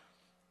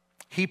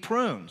 he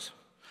prunes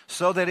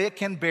so that it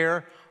can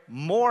bear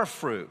more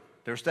fruit.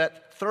 There's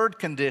that third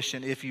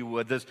condition, if you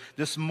would,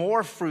 this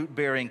more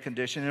fruit-bearing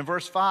condition. In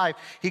verse 5,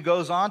 he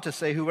goes on to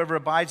say, whoever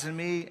abides in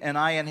me and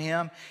I in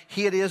him,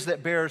 he it is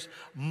that bears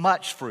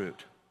much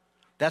fruit.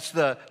 That's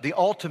the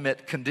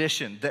ultimate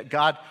condition that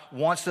God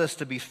wants us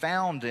to be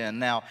found in.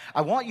 Now,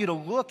 I want you to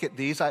look at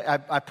these.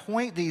 I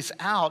point these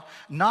out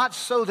not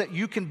so that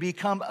you can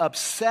become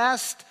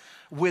obsessed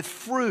with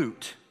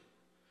fruit.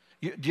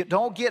 You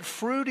don't get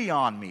fruity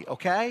on me,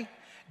 okay?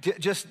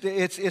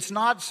 It's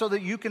not so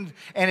that you can,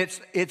 and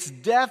it's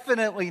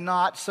definitely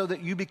not so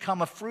that you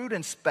become a fruit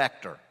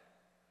inspector.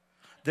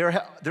 There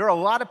are a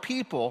lot of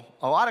people,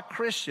 a lot of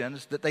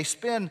Christians, that they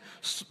spend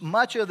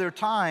much of their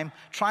time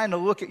trying to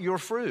look at your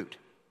fruit.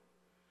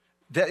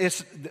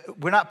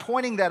 We're not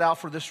pointing that out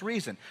for this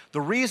reason. The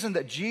reason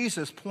that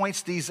Jesus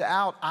points these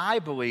out, I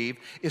believe,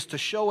 is to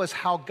show us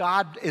how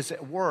God is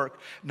at work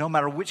no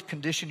matter which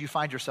condition you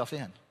find yourself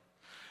in.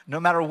 No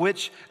matter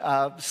which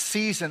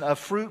season of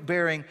fruit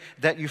bearing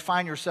that you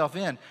find yourself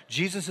in,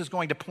 Jesus is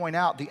going to point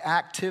out the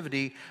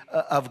activity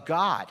of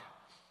God.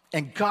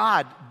 And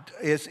God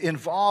is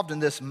involved in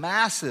this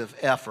massive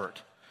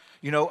effort.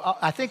 You know,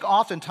 I think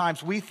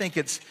oftentimes we think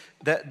it's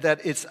that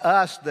it's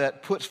us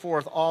that puts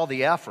forth all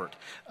the effort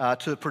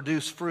to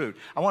produce fruit.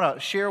 I want to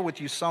share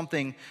with you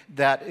something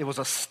that it was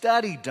a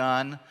study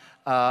done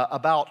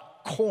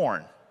about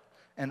corn.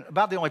 And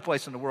about the only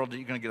place in the world that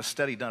you're going to get a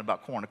study done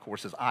about corn, of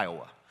course, is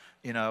Iowa.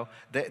 You know,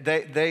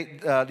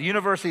 the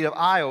University of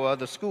Iowa,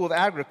 the School of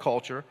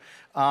Agriculture,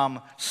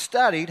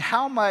 studied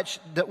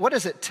what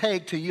does it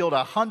take to yield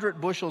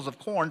 100 bushels of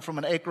corn from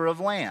an acre of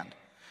land.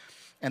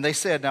 And they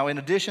said, now in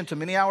addition to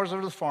many hours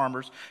of the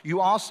farmers,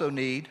 you also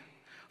need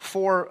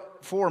 4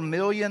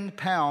 million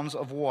pounds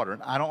of water.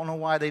 I don't know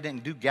why they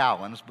didn't do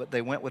gallons, but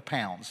they went with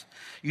pounds.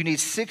 You need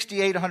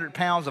 6,800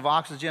 pounds of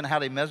oxygen. How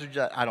they measured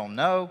that, I don't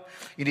know.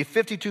 You need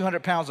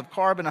 5,200 pounds of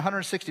carbon,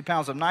 160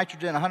 pounds of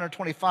nitrogen,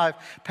 125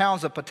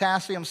 pounds of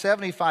potassium,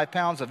 75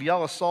 pounds of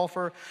yellow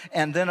sulfur,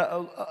 and then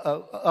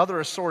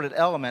other assorted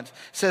elements. It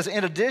says,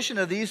 in addition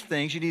to these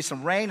things, you need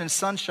some rain and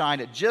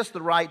sunshine at just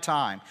the right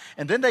time.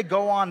 And then they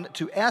go on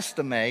to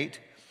estimate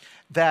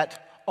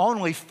that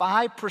only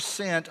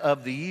 5%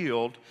 of the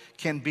yield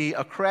can be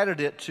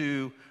accredited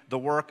to the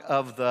work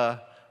of the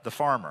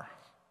farmer.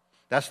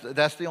 That's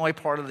the only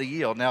part of the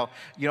yield. Now,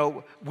 you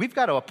know, we've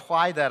got to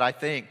apply that, I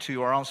think,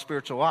 to our own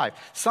spiritual life.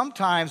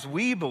 Sometimes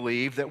we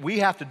believe that we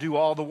have to do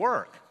all the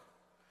work.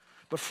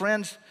 But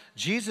friends,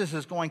 Jesus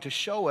is going to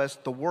show us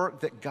the work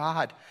that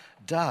God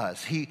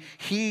does. He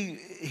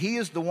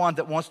is the one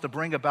that wants to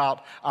bring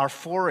about our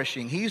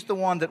flourishing. He's the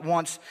one that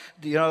wants,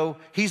 you know,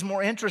 he's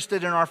more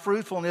interested in our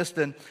fruitfulness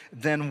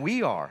than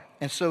we are.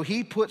 And so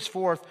he puts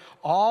forth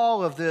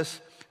all of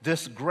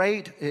this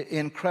great,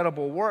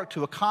 incredible work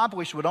to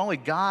accomplish what only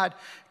God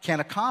can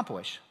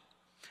accomplish.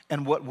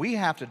 And what we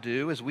have to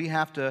do is we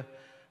have to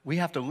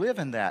live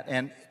in that.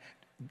 And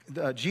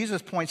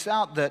Jesus points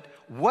out that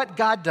what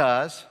God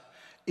does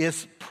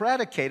is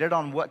predicated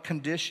on what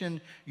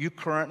condition you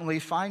currently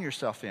find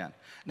yourself in.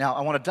 Now,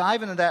 I want to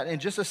dive into that in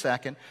just a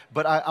second,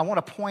 but I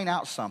want to point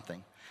out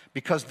something,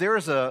 because there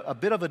is a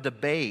bit of a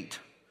debate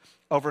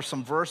over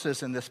some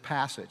verses in this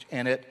passage,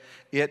 and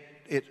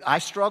I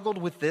struggled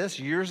with this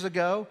years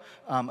ago.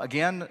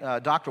 Again,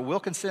 Dr.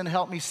 Wilkinson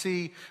helped me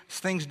see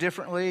things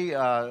differently.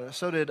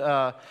 So did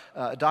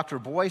Dr.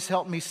 Boyce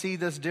help me see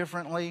this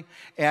differently,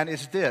 and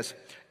it's this.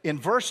 In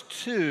verse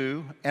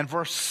 2 and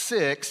verse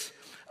 6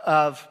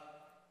 of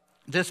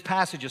this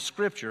passage of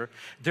Scripture,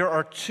 there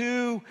are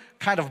two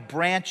kind of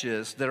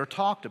branches that are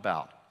talked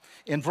about.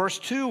 In verse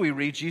 2, we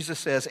read, Jesus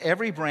says,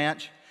 every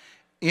branch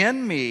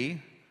in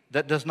me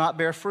that does not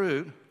bear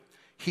fruit,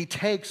 he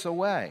takes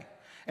away.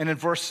 And in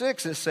verse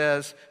 6, it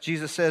says,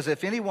 Jesus says,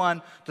 if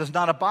anyone does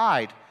not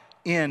abide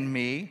in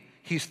me,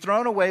 he's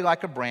thrown away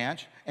like a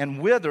branch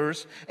and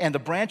withers, and the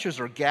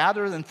branches are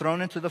gathered and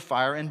thrown into the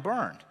fire and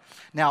burned.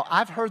 Now,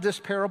 I've heard this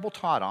parable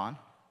taught on,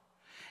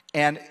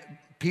 and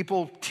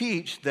people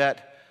teach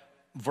that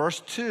verse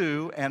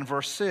 2 and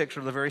verse 6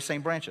 are the very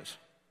same branches.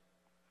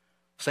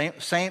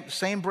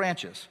 Same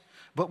branches.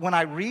 But when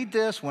I read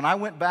this, when I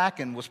went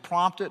back and was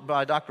prompted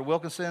by Dr.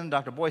 Wilkinson and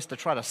Dr. Boyce to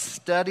try to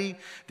study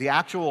the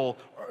actual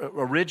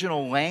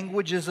original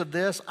languages of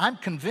this, I'm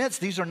convinced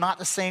these are not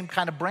the same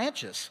kind of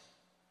branches.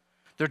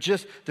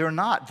 They're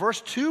not. Verse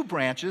 2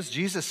 branches,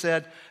 Jesus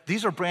said,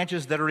 these are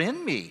branches that are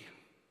in me.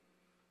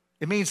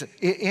 It means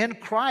in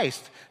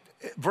Christ.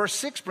 Verse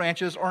 6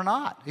 branches are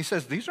not. He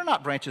says, these are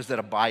not branches that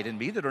abide in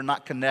me, that are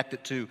not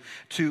connected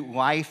to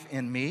life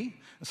in me.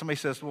 And somebody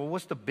says, well,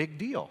 what's the big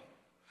deal?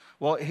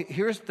 Well,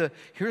 here's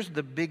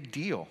the big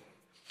deal.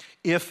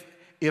 If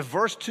If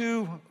verse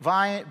 2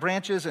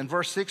 branches and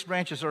verse 6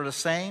 branches are the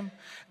same,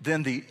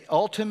 then the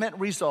ultimate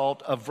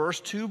result of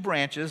verse 2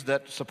 branches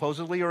that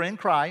supposedly are in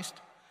Christ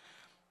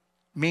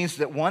means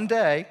that one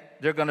day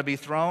they're going to be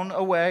thrown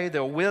away,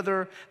 they'll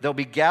wither, they'll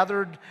be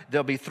gathered,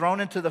 they'll be thrown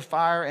into the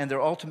fire, and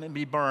they'll ultimately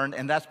be burned,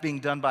 and that's being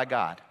done by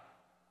God.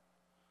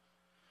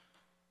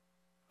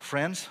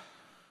 Friends,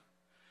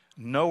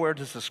 nowhere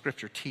does the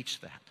Scripture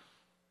teach that.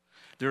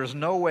 There is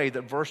no way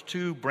that verse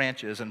 2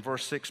 branches and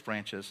verse 6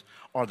 branches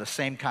are the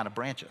same kind of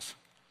branches.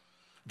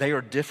 They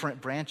are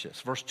different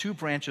branches. Verse 2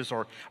 branches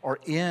are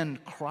in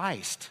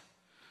Christ.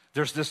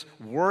 There's this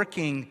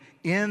working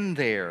in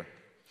there.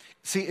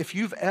 See, if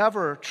you've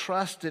ever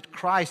trusted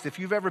Christ, if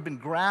you've ever been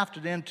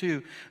grafted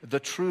into the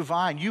true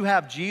vine, you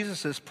have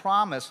Jesus'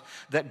 promise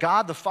that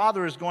God the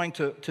Father is going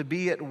to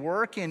be at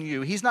work in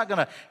you. He's not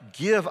going to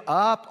give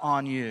up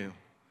on you.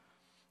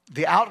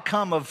 The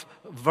outcome of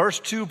verse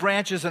 2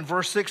 branches and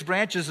verse 6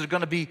 branches is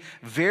going to be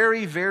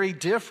very, very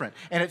different.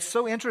 And it's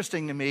so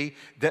interesting to me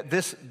that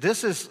this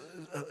is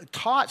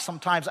taught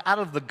sometimes out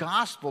of the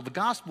gospel. The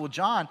Gospel of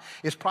John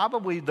is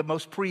probably the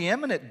most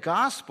preeminent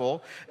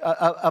gospel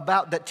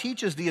that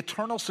teaches the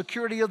eternal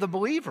security of the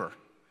believer.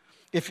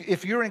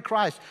 If you're in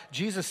Christ,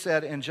 Jesus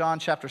said in John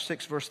chapter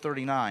 6, verse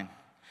 39,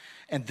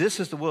 and this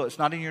is the will. It's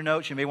not in your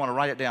notes. You may want to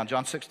write it down.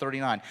 John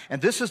 6:39. And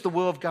this is the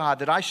will of God,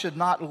 that I should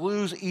not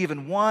lose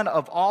even one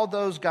of all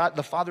those God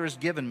the Father has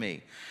given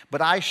me, but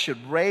I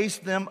should raise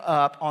them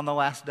up on the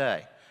last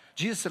day.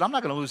 Jesus said, I'm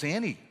not going to lose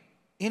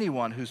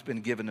anyone who's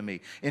been given to me.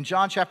 In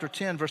John chapter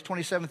 10, verse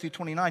 27 through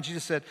 29,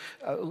 Jesus said,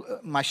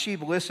 my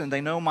sheep listen, they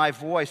know my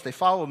voice, they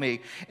follow me.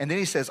 And then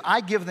he says,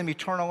 I give them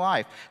eternal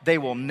life. They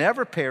will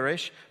never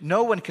perish.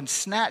 No one can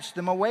snatch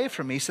them away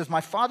from me. He says, my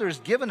Father has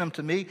given them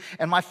to me,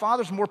 and my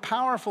Father's more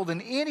powerful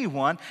than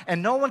anyone,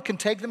 and no one can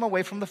take them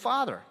away from the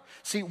Father.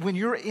 See, when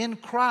you're in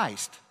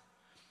Christ,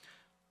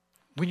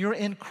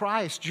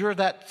 you're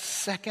that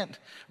second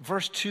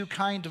verse 2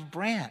 kind of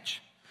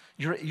branch.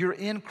 You're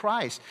in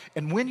Christ.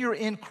 And when you're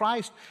in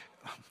Christ,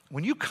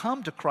 when you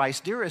come to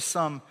Christ, there is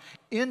some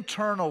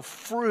internal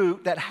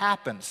fruit that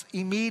happens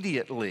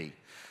immediately.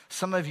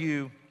 Some of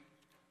you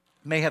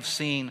may have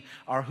seen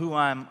our Who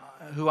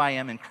I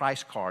Am in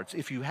Christ cards.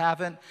 If you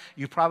haven't,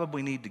 you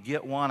probably need to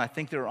get one. I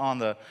think they're on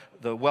the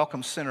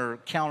Welcome Center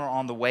counter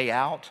on the way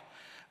out.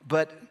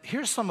 But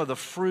here's some of the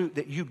fruit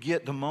that you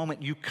get the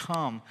moment you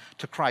come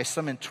to Christ,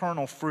 some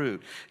internal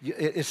fruit.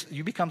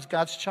 You become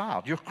God's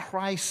child. You're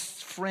Christ's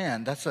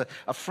friend. That's a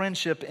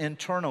friendship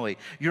internally.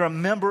 You're a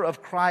member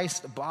of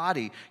Christ's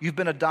body. You've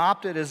been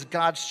adopted as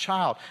God's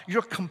child.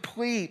 You're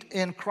complete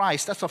in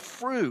Christ. That's a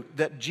fruit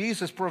that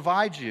Jesus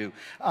provides you.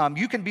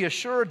 You can be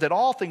assured that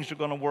all things are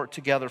going to work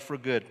together for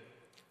good.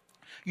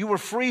 You were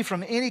free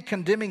from any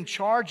condemning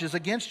charges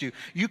against you.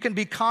 You can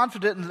be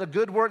confident in the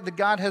good work that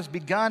God has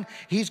begun,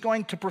 He's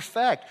going to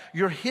perfect.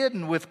 You're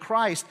hidden with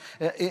Christ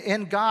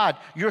in God.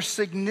 You're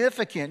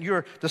significant.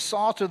 You're the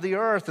salt of the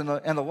earth and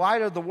the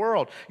light of the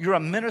world. You're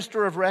a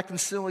minister of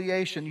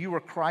reconciliation. You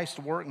are Christ's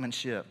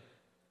workmanship.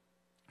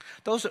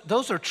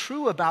 Those are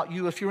true about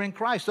you if you're in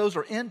Christ. Those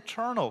are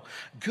internal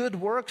good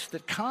works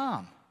that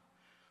come.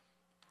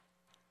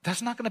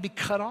 That's not going to be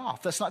cut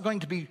off. That's not going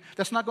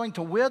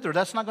to wither.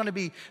 That's not going to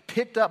be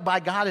picked up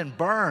by God and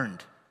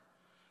burned,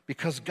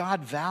 because God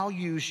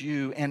values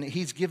you and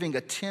He's giving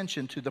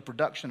attention to the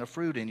production of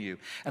fruit in you.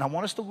 And I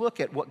want us to look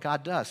at what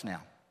God does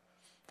now.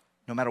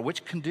 No matter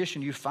which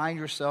condition you find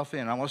yourself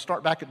in. I want to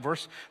start back at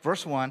verse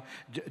 1.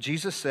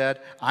 Jesus said,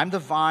 I'm the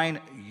vine,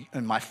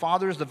 and my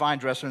Father is the vine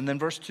dresser. And then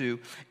verse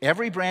 2,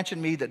 every branch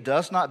in me that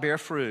does not bear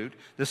fruit,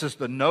 this is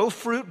the no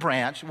fruit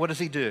branch, what does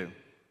He do?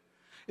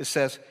 It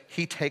says,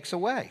 He takes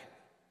away.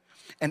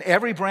 And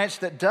every branch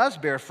that does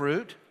bear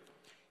fruit,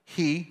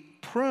 He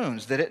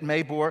prunes, that it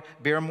may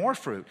bear more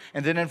fruit.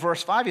 And then in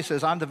verse 5, He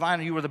says, I'm the vine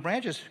and you are the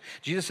branches.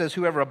 Jesus says,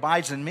 whoever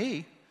abides in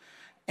me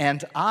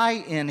and I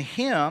in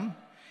him,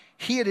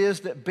 he it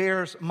is that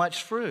bears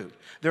much fruit.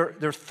 There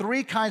are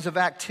three kinds of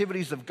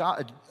activities of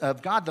God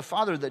the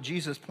Father that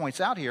Jesus points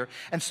out here.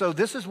 And so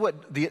this is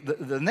what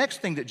the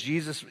next thing that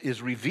Jesus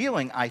is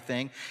revealing, I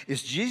think,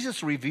 is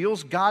Jesus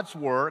reveals God's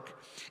work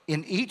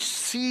in each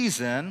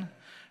season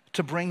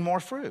to bring more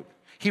fruit.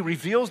 He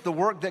reveals the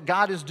work that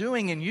God is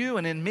doing in you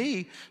and in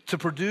me to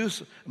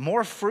produce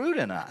more fruit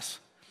in us.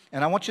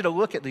 And I want you to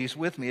look at these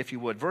with me, if you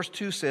would. Verse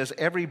 2 says,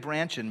 every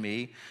branch in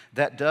me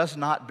that does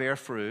not bear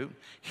fruit,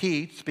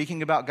 He,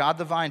 speaking about God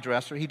the vine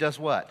dresser, He does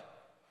what?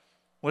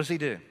 What does He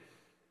do?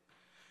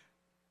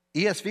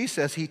 ESV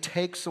says He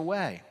takes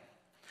away.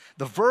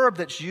 The verb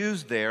that's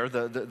used there,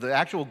 the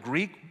actual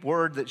Greek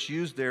word that's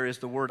used there is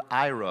the word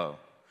airo.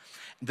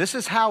 This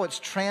is how it's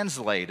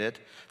translated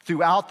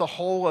throughout the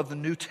whole of the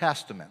New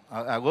Testament.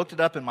 I looked it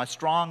up in my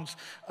Strong's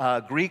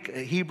Greek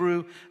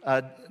Hebrew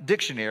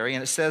dictionary,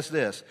 and it says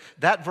this.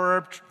 That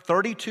verb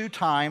 32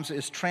 times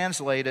is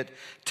translated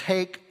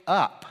take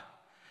up.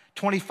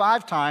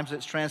 25 times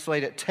it's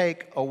translated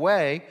take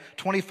away.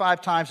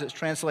 25 times it's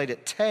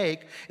translated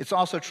take. It's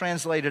also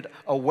translated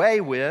away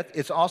with.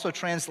 It's also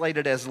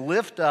translated as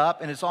lift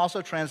up, and it's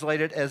also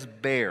translated as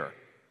bear.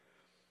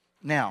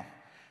 Now,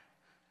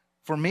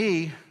 for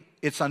me,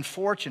 it's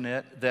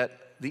unfortunate that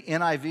the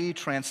NIV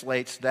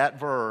translates that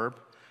verb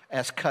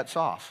as cuts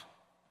off.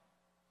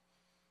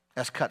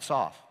 As cuts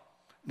off.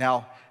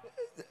 Now,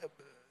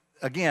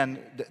 again,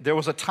 there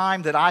was a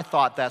time that I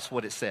thought that's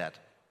what it said.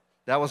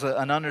 That was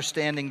an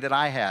understanding that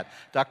I had.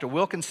 Dr.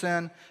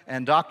 Wilkinson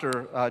and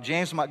Dr.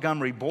 James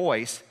Montgomery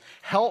Boyce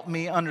helped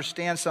me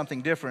understand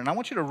something different. And I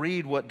want you to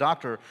read what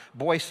Dr.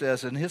 Boyce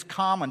says in his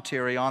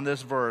commentary on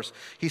this verse.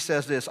 He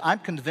says this: I'm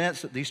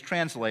convinced that these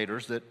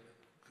translators that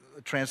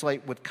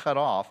translate with cut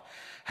off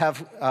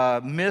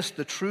have missed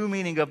the true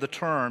meaning of the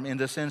term in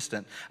this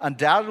instant.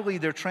 Undoubtedly,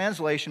 their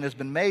translation has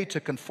been made to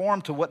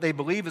conform to what they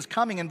believe is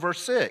coming in verse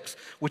 6,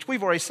 which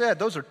we've already said,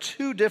 those are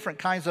two different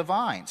kinds of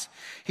vines.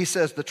 He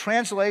says the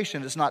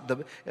translation is not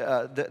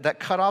that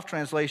cut-off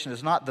translation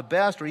is not the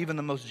best or even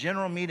the most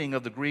general meaning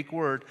of the Greek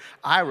word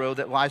airo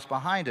that lies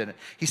behind it.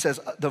 He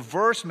says the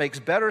verse makes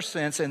better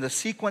sense and the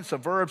sequence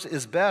of verbs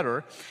is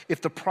better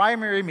if the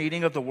primary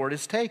meaning of the word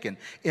is taken.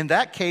 In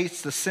that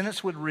case, the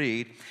sentence would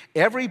read,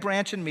 every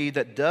branch in me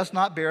that does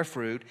not bear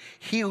fruit,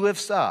 he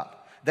lifts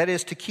up. That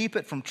is, to keep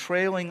it from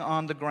trailing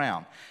on the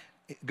ground.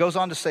 It goes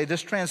on to say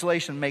this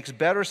translation makes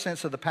better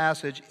sense of the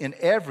passage in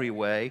every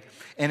way,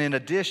 and in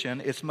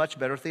addition, it's much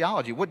better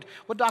theology. What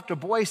Dr.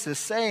 Boyce is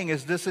saying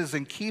is this is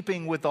in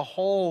keeping with the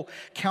whole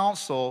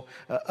counsel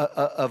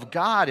of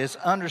God, is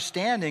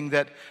understanding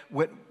that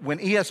when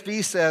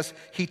ESV says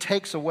he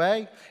takes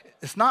away,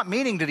 it's not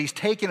meaning that he's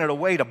taking it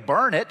away to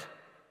burn it.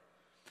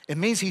 It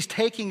means he's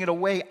taking it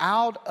away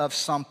out of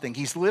something.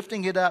 He's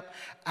lifting it up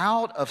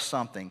out of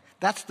something.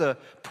 That's the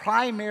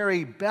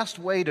primary best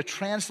way to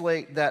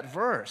translate that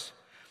verse.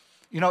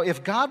 You know,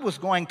 if God was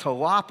going to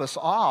lop us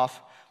off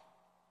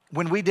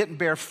when we didn't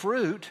bear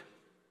fruit,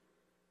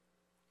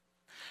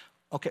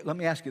 okay, let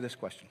me ask you this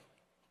question.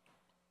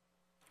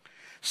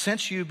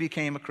 Since you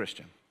became a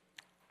Christian,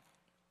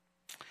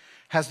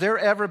 has there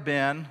ever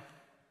been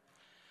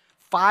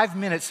 5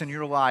 minutes in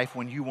your life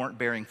when you weren't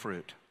bearing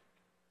fruit?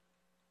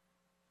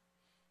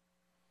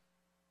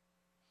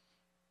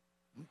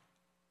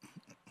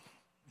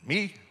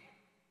 Me?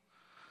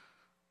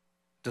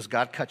 Does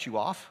God cut you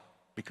off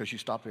because you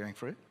stopped bearing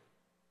fruit?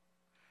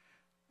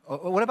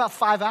 What about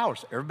 5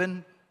 hours? Ever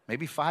been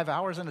maybe 5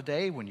 hours in a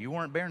day when you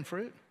weren't bearing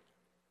fruit?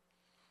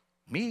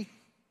 Me?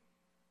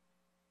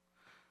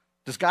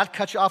 Does God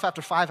cut you off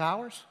after 5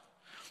 hours?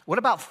 What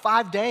about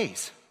 5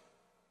 days?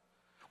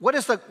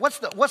 What's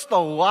the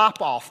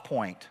lop off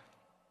point?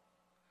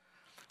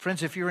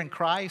 Friends, if you're in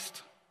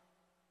Christ,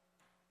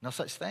 no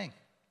such thing.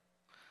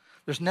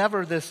 There's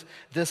never this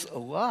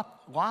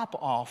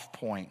lop-off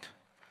point.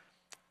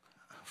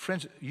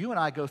 Friends, you and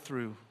I go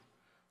through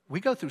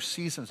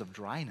seasons of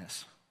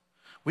dryness.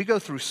 We go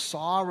through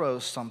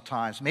sorrows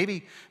sometimes.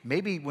 Maybe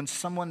when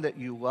someone that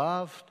you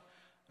loved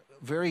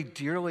very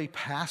dearly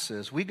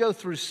passes. We go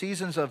through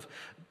seasons of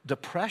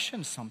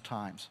depression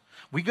sometimes.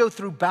 We go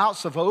through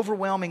bouts of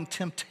overwhelming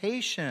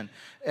temptation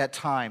at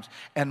times.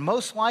 And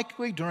most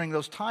likely during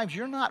those times,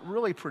 you're not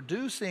really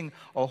producing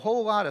a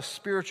whole lot of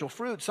spiritual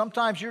fruit.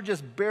 Sometimes you're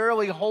just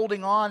barely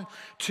holding on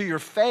to your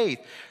faith.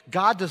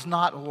 God does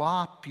not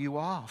lop you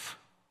off.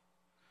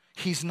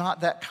 He's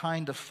not that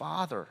kind of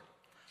father.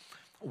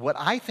 What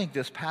I think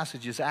this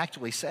passage is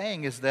actually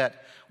saying is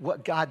that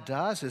what God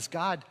does is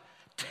God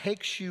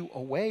takes you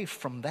away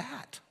from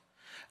that.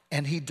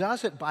 And he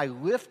does it by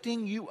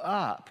lifting you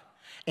up.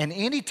 And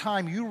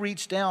anytime you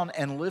reach down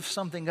and lift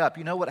something up,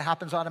 you know what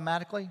happens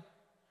automatically?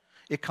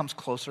 It comes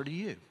closer to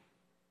you.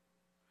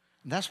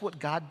 And that's what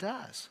God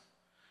does.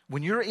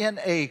 When you're in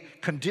a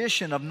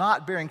condition of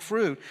not bearing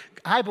fruit,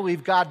 I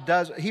believe God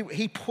does,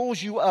 he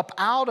pulls you up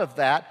out of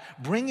that,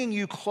 bringing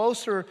you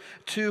closer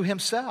to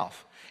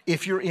himself.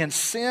 If you're in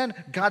sin,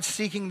 God's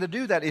seeking to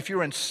do that. If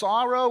you're in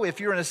sorrow, if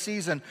you're in a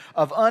season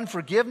of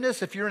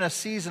unforgiveness, if you're in a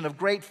season of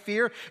great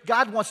fear,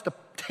 God wants to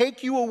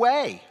take you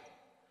away,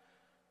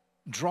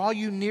 draw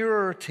you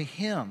nearer to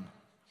him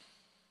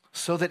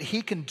so that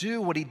he can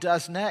do what he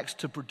does next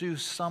to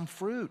produce some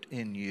fruit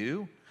in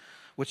you,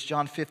 which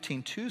John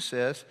 15:2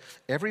 says,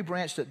 every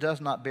branch that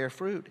does not bear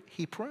fruit,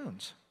 he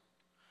prunes.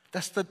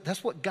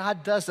 That's what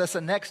God does. That's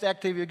the next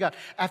activity of God.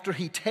 After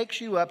he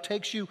takes you up,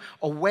 takes you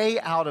away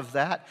out of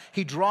that,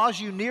 he draws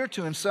you near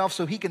to himself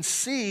so he can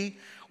see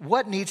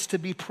what needs to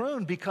be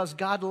pruned because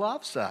God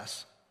loves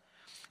us.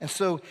 And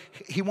so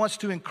he wants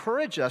to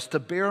encourage us to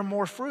bear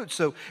more fruit.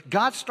 So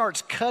God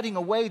starts cutting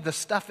away the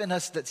stuff in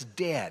us that's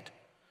dead,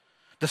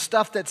 the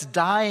stuff that's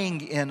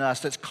dying in us,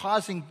 that's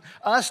causing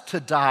us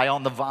to die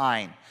on the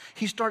vine.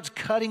 He starts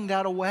cutting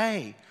that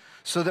away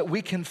so that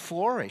we can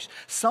flourish.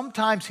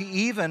 Sometimes he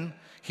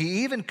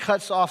even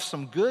cuts off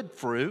some good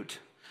fruit,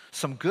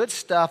 some good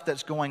stuff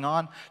that's going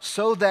on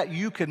so that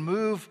you can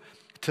move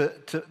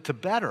to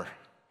better.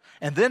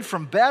 And then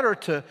from better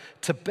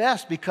to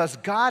best, because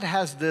God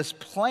has this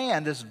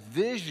plan, this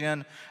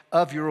vision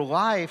of your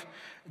life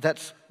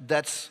that's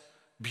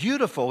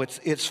beautiful.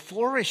 It's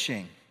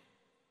flourishing.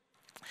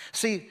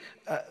 See,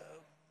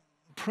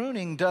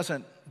 pruning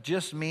doesn't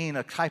just mean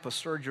a type of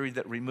surgery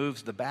that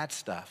removes the bad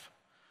stuff.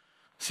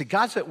 See,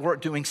 God's at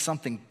work doing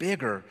something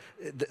bigger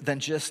than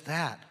just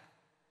that.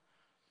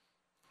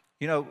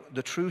 You know,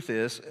 the truth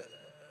is,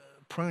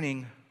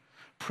 pruning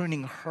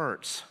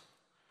hurts.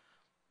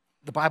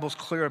 The Bible's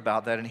clear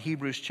about that. In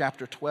Hebrews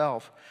chapter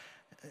 12,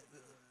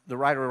 the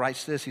writer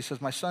writes this. He says,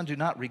 "My son, do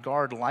not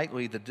regard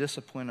lightly the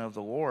discipline of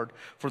the Lord,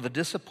 for the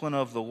discipline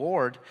of the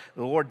Lord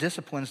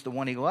disciplines the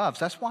one he loves."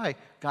 That's why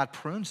God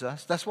prunes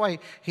us. That's why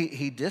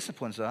he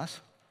disciplines us.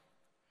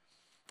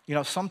 You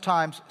know,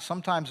 sometimes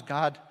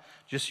God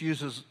just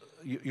uses,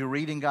 you're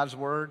reading God's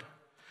word,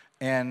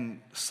 and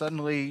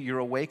suddenly you're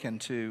awakened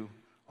to,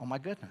 oh my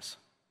goodness,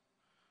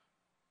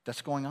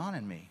 that's going on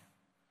in me.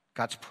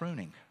 God's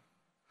pruning.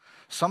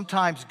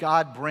 Sometimes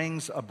God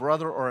brings a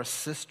brother or a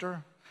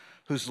sister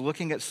who's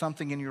looking at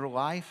something in your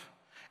life,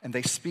 and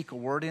they speak a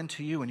word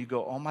into you, and you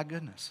go, oh my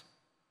goodness,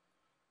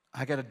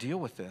 I got to deal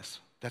with this.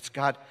 That's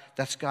God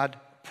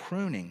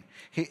pruning.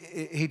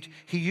 He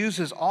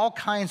uses all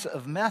kinds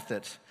of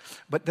methods,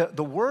 but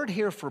the word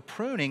here for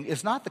pruning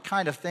is not the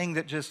kind of thing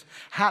that just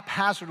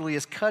haphazardly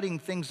is cutting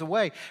things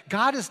away.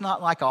 God is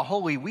not like a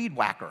holy weed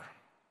whacker,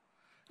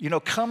 you know,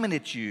 coming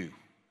at you.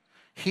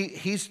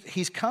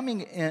 He's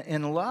coming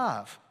in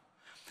love.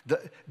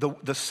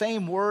 The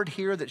same word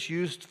here that's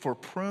used for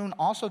prune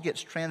also gets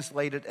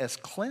translated as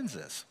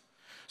cleanses.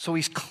 So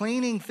he's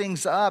cleaning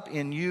things up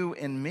in you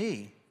and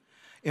me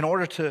in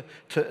order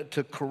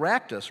to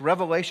correct us.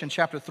 Revelation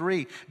chapter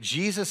 3,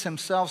 Jesus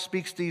himself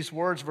speaks these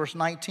words, verse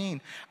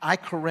 19, "I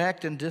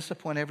correct and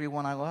discipline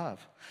everyone I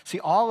love." See,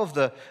 all of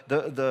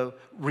the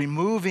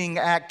removing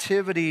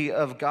activity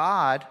of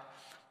God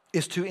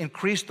is to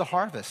increase the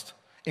harvest,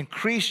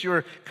 increase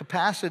your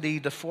capacity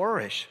to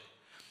flourish.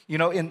 You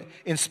know,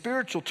 in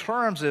spiritual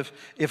terms,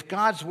 if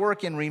God's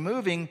work in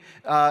removing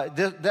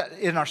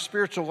in our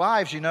spiritual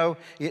lives, you know,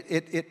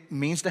 it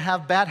means to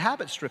have bad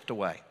habits stripped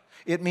away.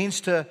 It means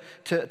to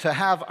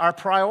have our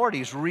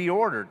priorities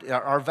reordered.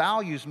 Our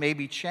values may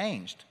be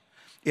changed.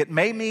 It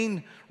may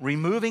mean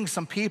removing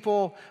some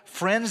people,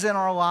 friends in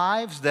our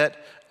lives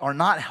that are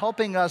not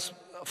helping us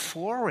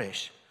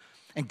flourish.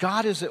 And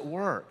God is at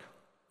work.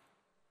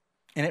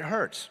 And it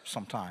hurts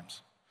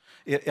sometimes.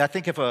 I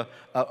think if an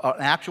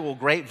actual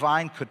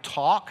grapevine could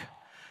talk,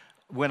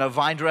 when a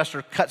vine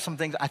dresser cut some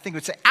things, I think it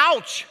would say,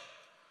 ouch,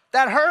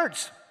 that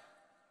hurts.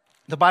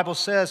 The Bible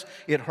says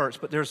it hurts,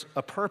 but there's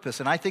a purpose.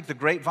 And I think the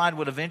grapevine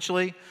would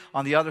eventually,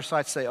 on the other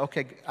side, say,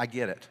 okay, I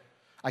get it.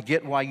 I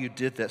get why you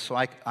did that, so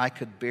I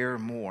could bear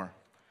more.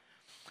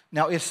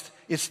 Now,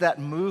 it's that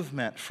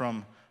movement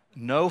from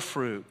no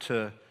fruit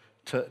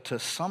to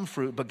some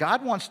fruit, but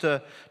God wants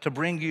to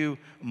bring you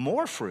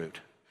more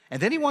fruit.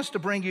 And then he wants to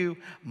bring you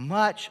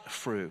much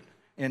fruit.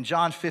 In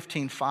John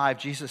 15:5,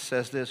 Jesus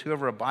says this,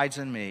 "Whoever abides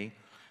in me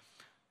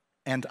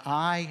and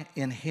I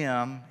in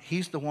him,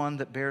 he's the one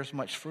that bears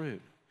much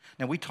fruit."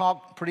 Now, we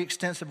talked pretty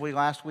extensively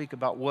last week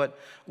about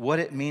what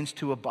it means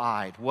to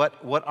abide,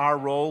 what our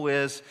role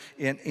is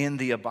in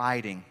the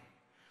abiding.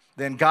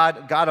 Then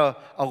God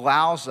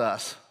allows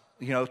us,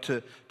 you know,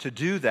 to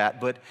do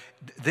that. But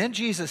then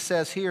Jesus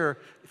says here,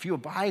 if you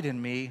abide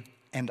in me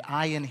and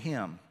I in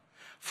him.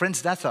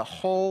 Friends, that's a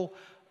whole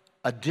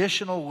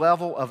additional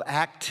level of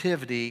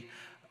activity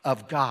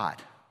of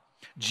God.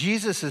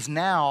 Jesus is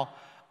now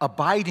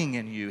abiding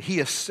in you. He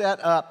has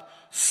set up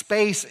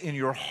space in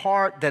your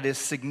heart that is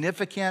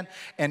significant.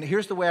 And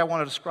here's the way I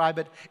want to describe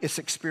it. It's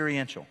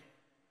experiential.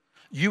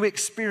 You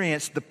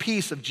experience the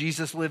peace of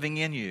Jesus living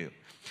in you.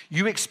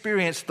 You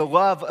experience the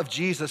love of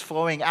Jesus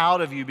flowing out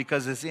of you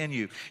because it's in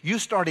you. You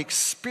start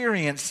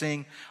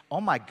experiencing,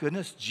 oh my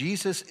goodness,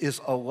 Jesus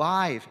is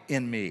alive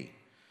in me.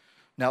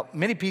 Now,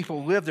 many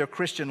people live their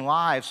Christian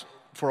lives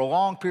for a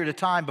long period of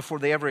time before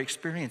they ever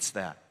experience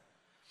that.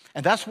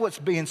 And that's what's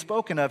being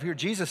spoken of here.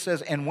 Jesus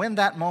says, and when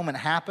that moment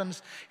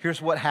happens, here's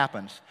what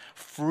happens.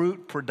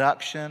 Fruit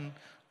production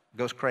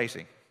goes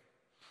crazy.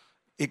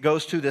 It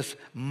goes to this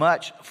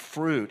much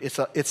fruit. It's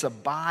a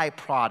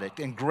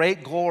byproduct, and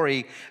great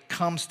glory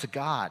comes to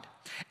God.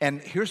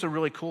 And here's a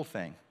really cool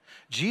thing.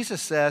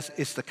 Jesus says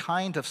it's the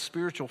kind of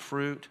spiritual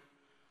fruit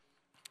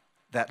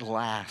that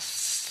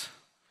lasts.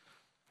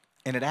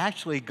 And it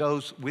actually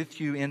goes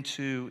with you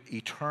into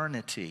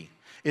eternity.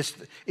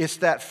 It's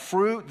that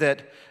fruit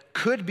that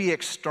could be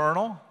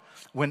external.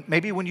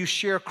 Maybe when you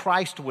share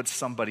Christ with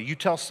somebody, you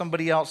tell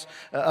somebody else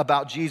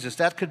about Jesus.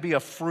 That could be a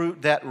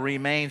fruit that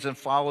remains and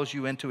follows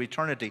you into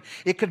eternity.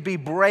 It could be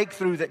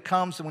breakthrough that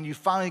comes when you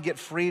finally get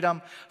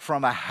freedom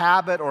from a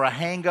habit or a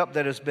hang-up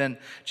that has been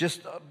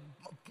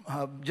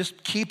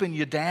just keeping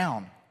you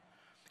down.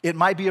 It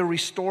might be a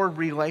restored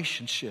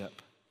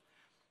relationship.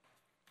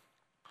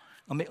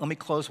 Let me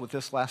close with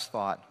this last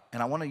thought.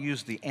 And I want to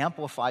use the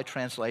Amplified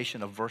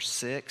translation of verse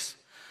 6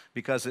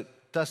 because it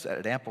does that.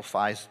 It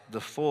amplifies the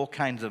full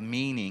kinds of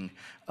meaning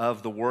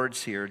of the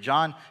words here.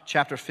 John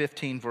chapter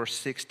 15, verse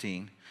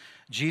 16.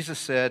 Jesus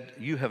said,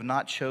 "You have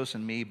not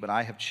chosen me, but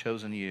I have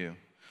chosen you.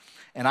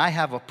 And I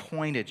have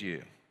appointed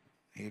you."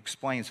 He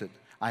explains it.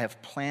 "I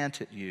have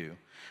planted you,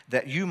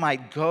 that you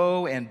might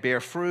go and bear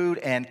fruit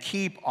and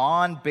keep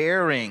on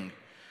bearing,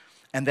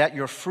 and that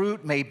your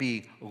fruit may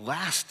be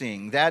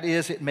lasting. That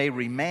is, it may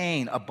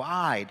remain,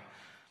 abide,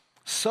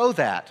 so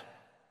that,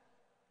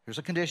 here's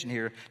a condition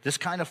here, this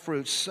kind of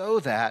fruit, so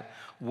that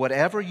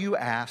whatever you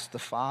ask the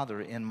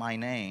Father in my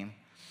name,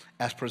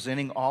 as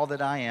presenting all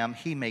that I am,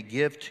 he may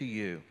give to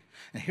you.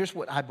 And here's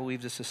what I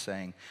believe this is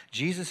saying.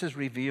 Jesus is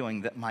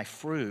revealing that my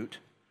fruit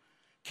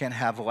can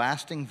have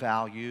lasting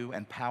value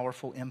and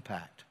powerful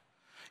impact.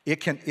 It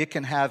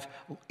can have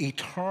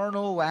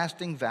eternal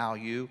lasting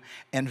value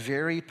and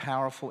very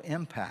powerful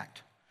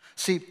impact.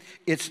 See,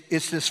 it's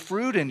this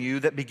fruit in you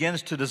that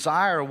begins to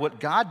desire what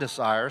God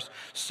desires,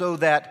 so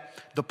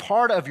that the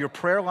part of your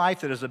prayer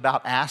life that is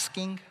about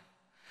asking,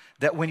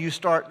 that when you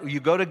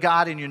go to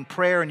God and you're in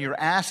prayer and you're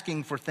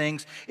asking for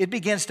things, it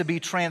begins to be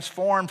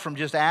transformed from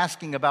just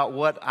asking about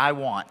what I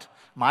want,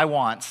 my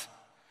wants.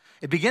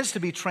 It begins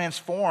to be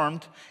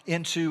transformed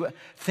into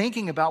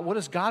thinking about, what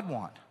does God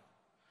want?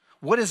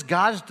 What is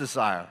God's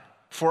desire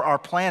for our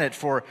planet,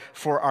 for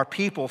our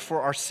people,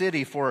 for our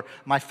city, for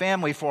my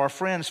family, for our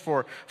friends,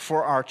 for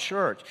our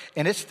church?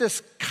 And it's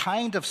this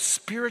kind of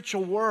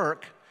spiritual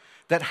work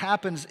that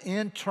happens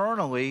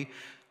internally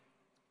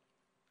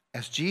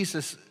as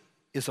Jesus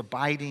is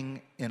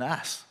abiding in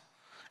us,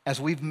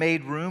 as we've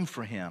made room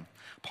for him.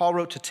 Paul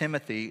wrote to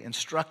Timothy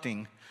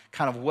instructing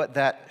kind of what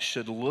that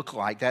should look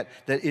like, that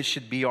it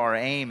should be our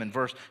aim. In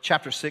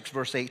chapter 6,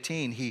 verse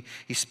 18,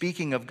 he's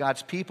speaking of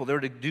God's people.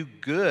 They're to do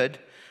good,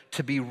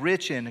 to be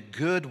rich in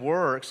good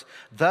works,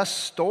 thus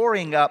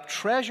storing up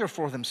treasure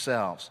for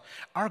themselves.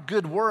 Our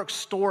good works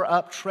store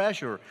up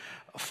treasure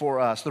for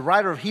us. The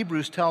writer of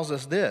Hebrews tells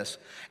us this: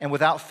 and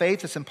without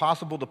faith it's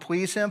impossible to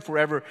please him,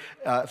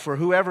 for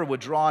whoever would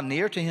draw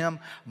near to him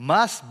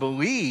must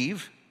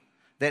believe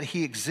that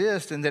he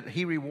exists and that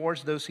he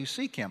rewards those who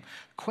seek him.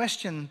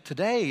 Question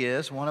today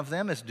is, one of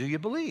them is, do you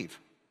believe?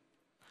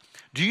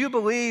 Do you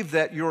believe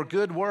that your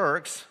good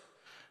works,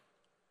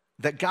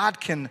 that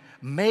God can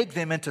make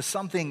them into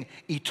something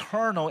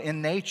eternal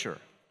in nature?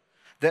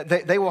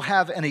 That they will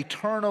have an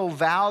eternal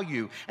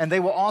value, and they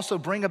will also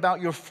bring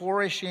about your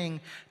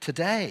flourishing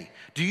today.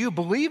 Do you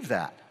believe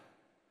that?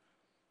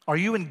 Are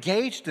you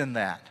engaged in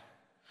that?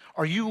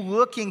 Are you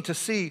looking to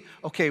see,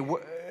 okay,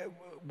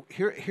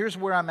 here's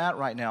where I'm at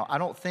right now. I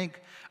don't think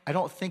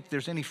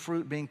there's any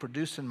fruit being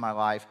produced in my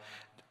life,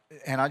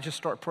 and I just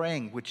start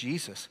praying with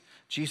Jesus.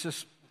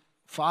 Jesus,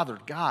 Father,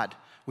 God,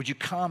 would you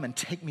come and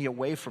take me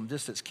away from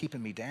this that's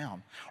keeping me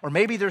down? Or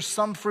maybe there's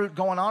some fruit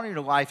going on in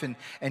your life,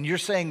 and you're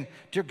saying,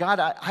 dear God,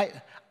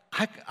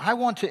 I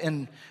want to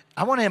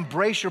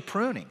embrace your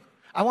pruning.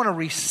 I want to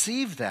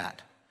receive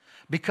that,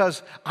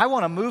 because I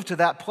want to move to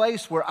that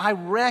place where I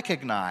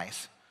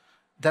recognize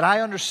that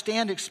I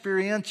understand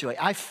experientially.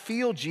 I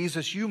feel,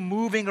 Jesus, you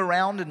moving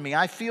around in me.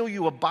 I feel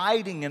you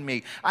abiding in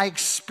me. I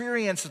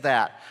experience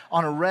that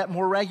on a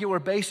more regular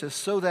basis,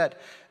 so that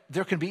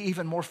there can be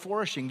even more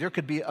flourishing. There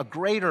could be a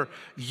greater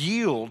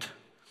yield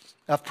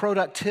of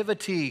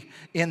productivity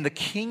in the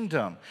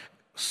kingdom,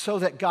 so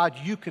that, God,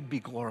 you could be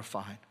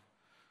glorified,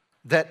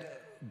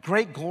 that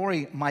great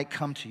glory might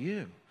come to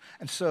you.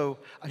 And so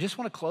I just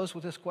want to close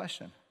with this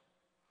question.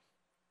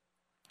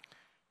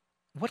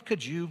 What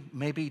could you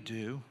maybe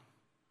do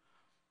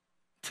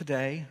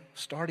today,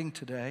 starting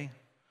today,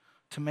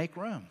 to make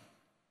room?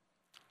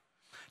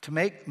 To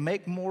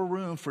make more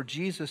room for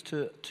Jesus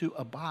to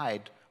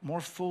abide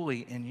more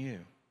fully in you.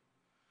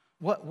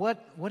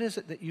 What is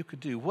it that you could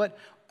do? What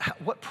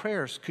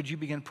prayers could you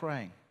begin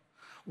praying?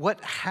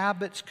 What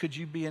habits could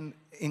you be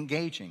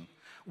engaging?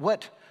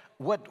 What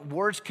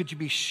words could you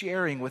be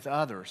sharing with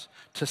others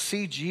to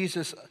see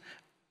Jesus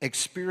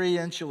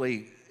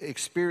experientially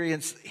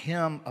experience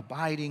him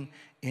abiding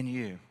in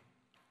you?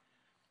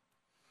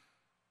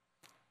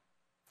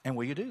 And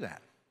will you do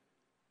that?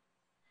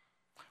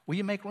 Will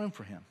you make room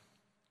for him?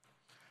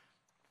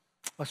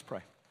 Let's pray.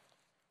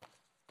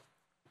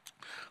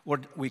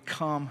 Lord, we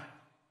come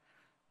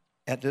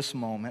at this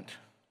moment.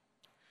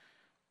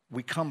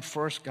 We come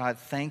first, God,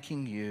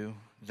 thanking you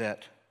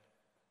that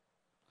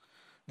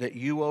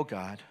you, oh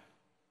God,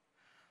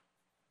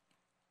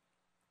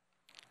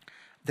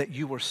 that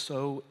you were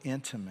so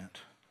intimate,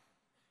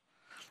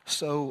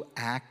 so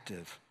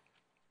active,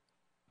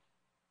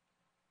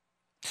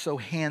 so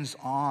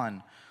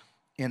hands-on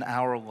in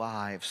our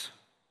lives,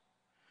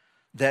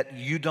 that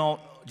you don't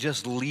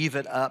just leave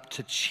it up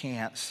to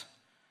chance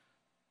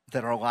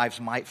that our lives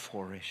might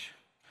flourish.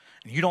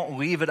 You don't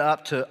leave it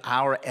up to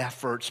our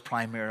efforts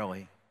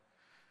primarily,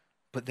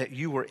 but that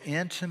you were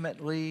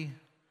intimately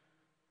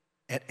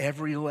at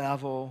every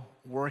level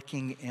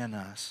working in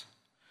us.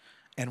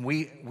 And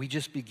we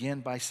just begin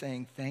by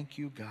saying, thank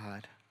you,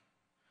 God.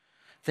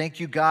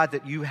 Thank you, God,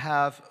 that you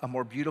have a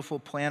more beautiful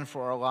plan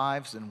for our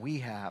lives than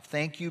we have.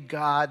 Thank you,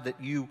 God,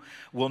 that you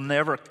will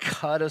never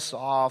cut us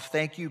off.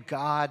 Thank you,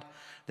 God,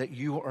 that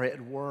you are at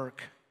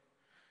work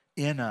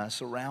in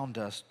us, around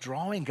us,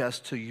 drawing us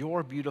to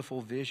your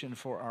beautiful vision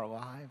for our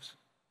lives.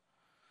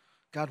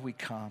 God, we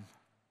come.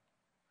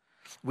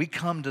 We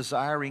come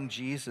desiring,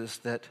 Jesus,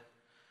 that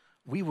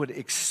we would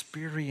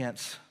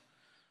experience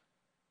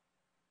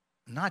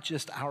not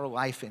just our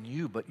life in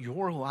you, but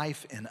your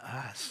life in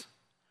us.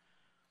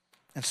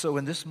 And so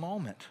in this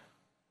moment,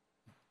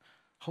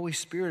 Holy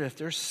Spirit, if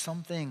there's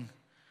something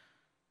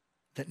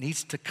that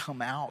needs to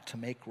come out to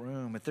make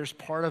room, if there's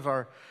part of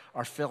our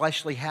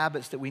fleshly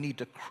habits that we need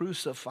to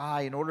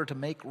crucify in order to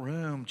make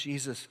room,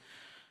 Jesus,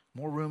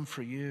 more room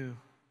for you,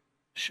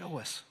 show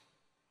us.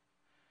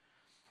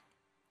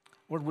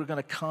 Lord, we're going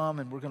to come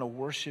and we're going to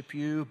worship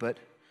you, but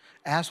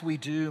as we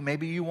do,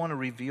 maybe you want to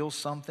reveal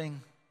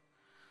something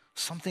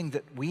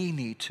that we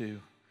need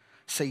to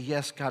say,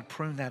 yes, God,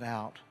 prune that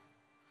out.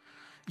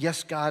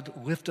 Yes, God,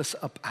 lift us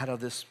up out of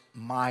this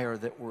mire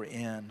that we're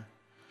in.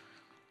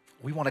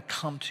 We want to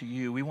come to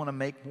you. We want to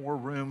make more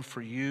room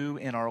for you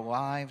in our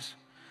lives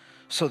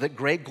so that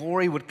great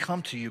glory would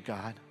come to you,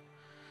 God,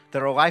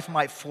 that our life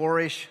might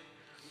flourish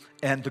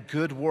and the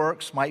good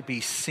works might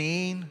be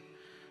seen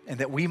and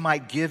that we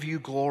might give you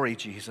glory,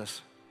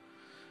 Jesus.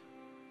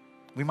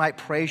 We might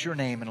praise your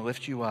name and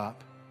lift you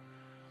up.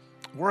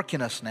 Work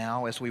in us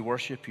now as we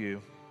worship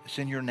you. It's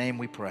in your name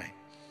we pray.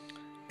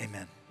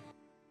 Amen.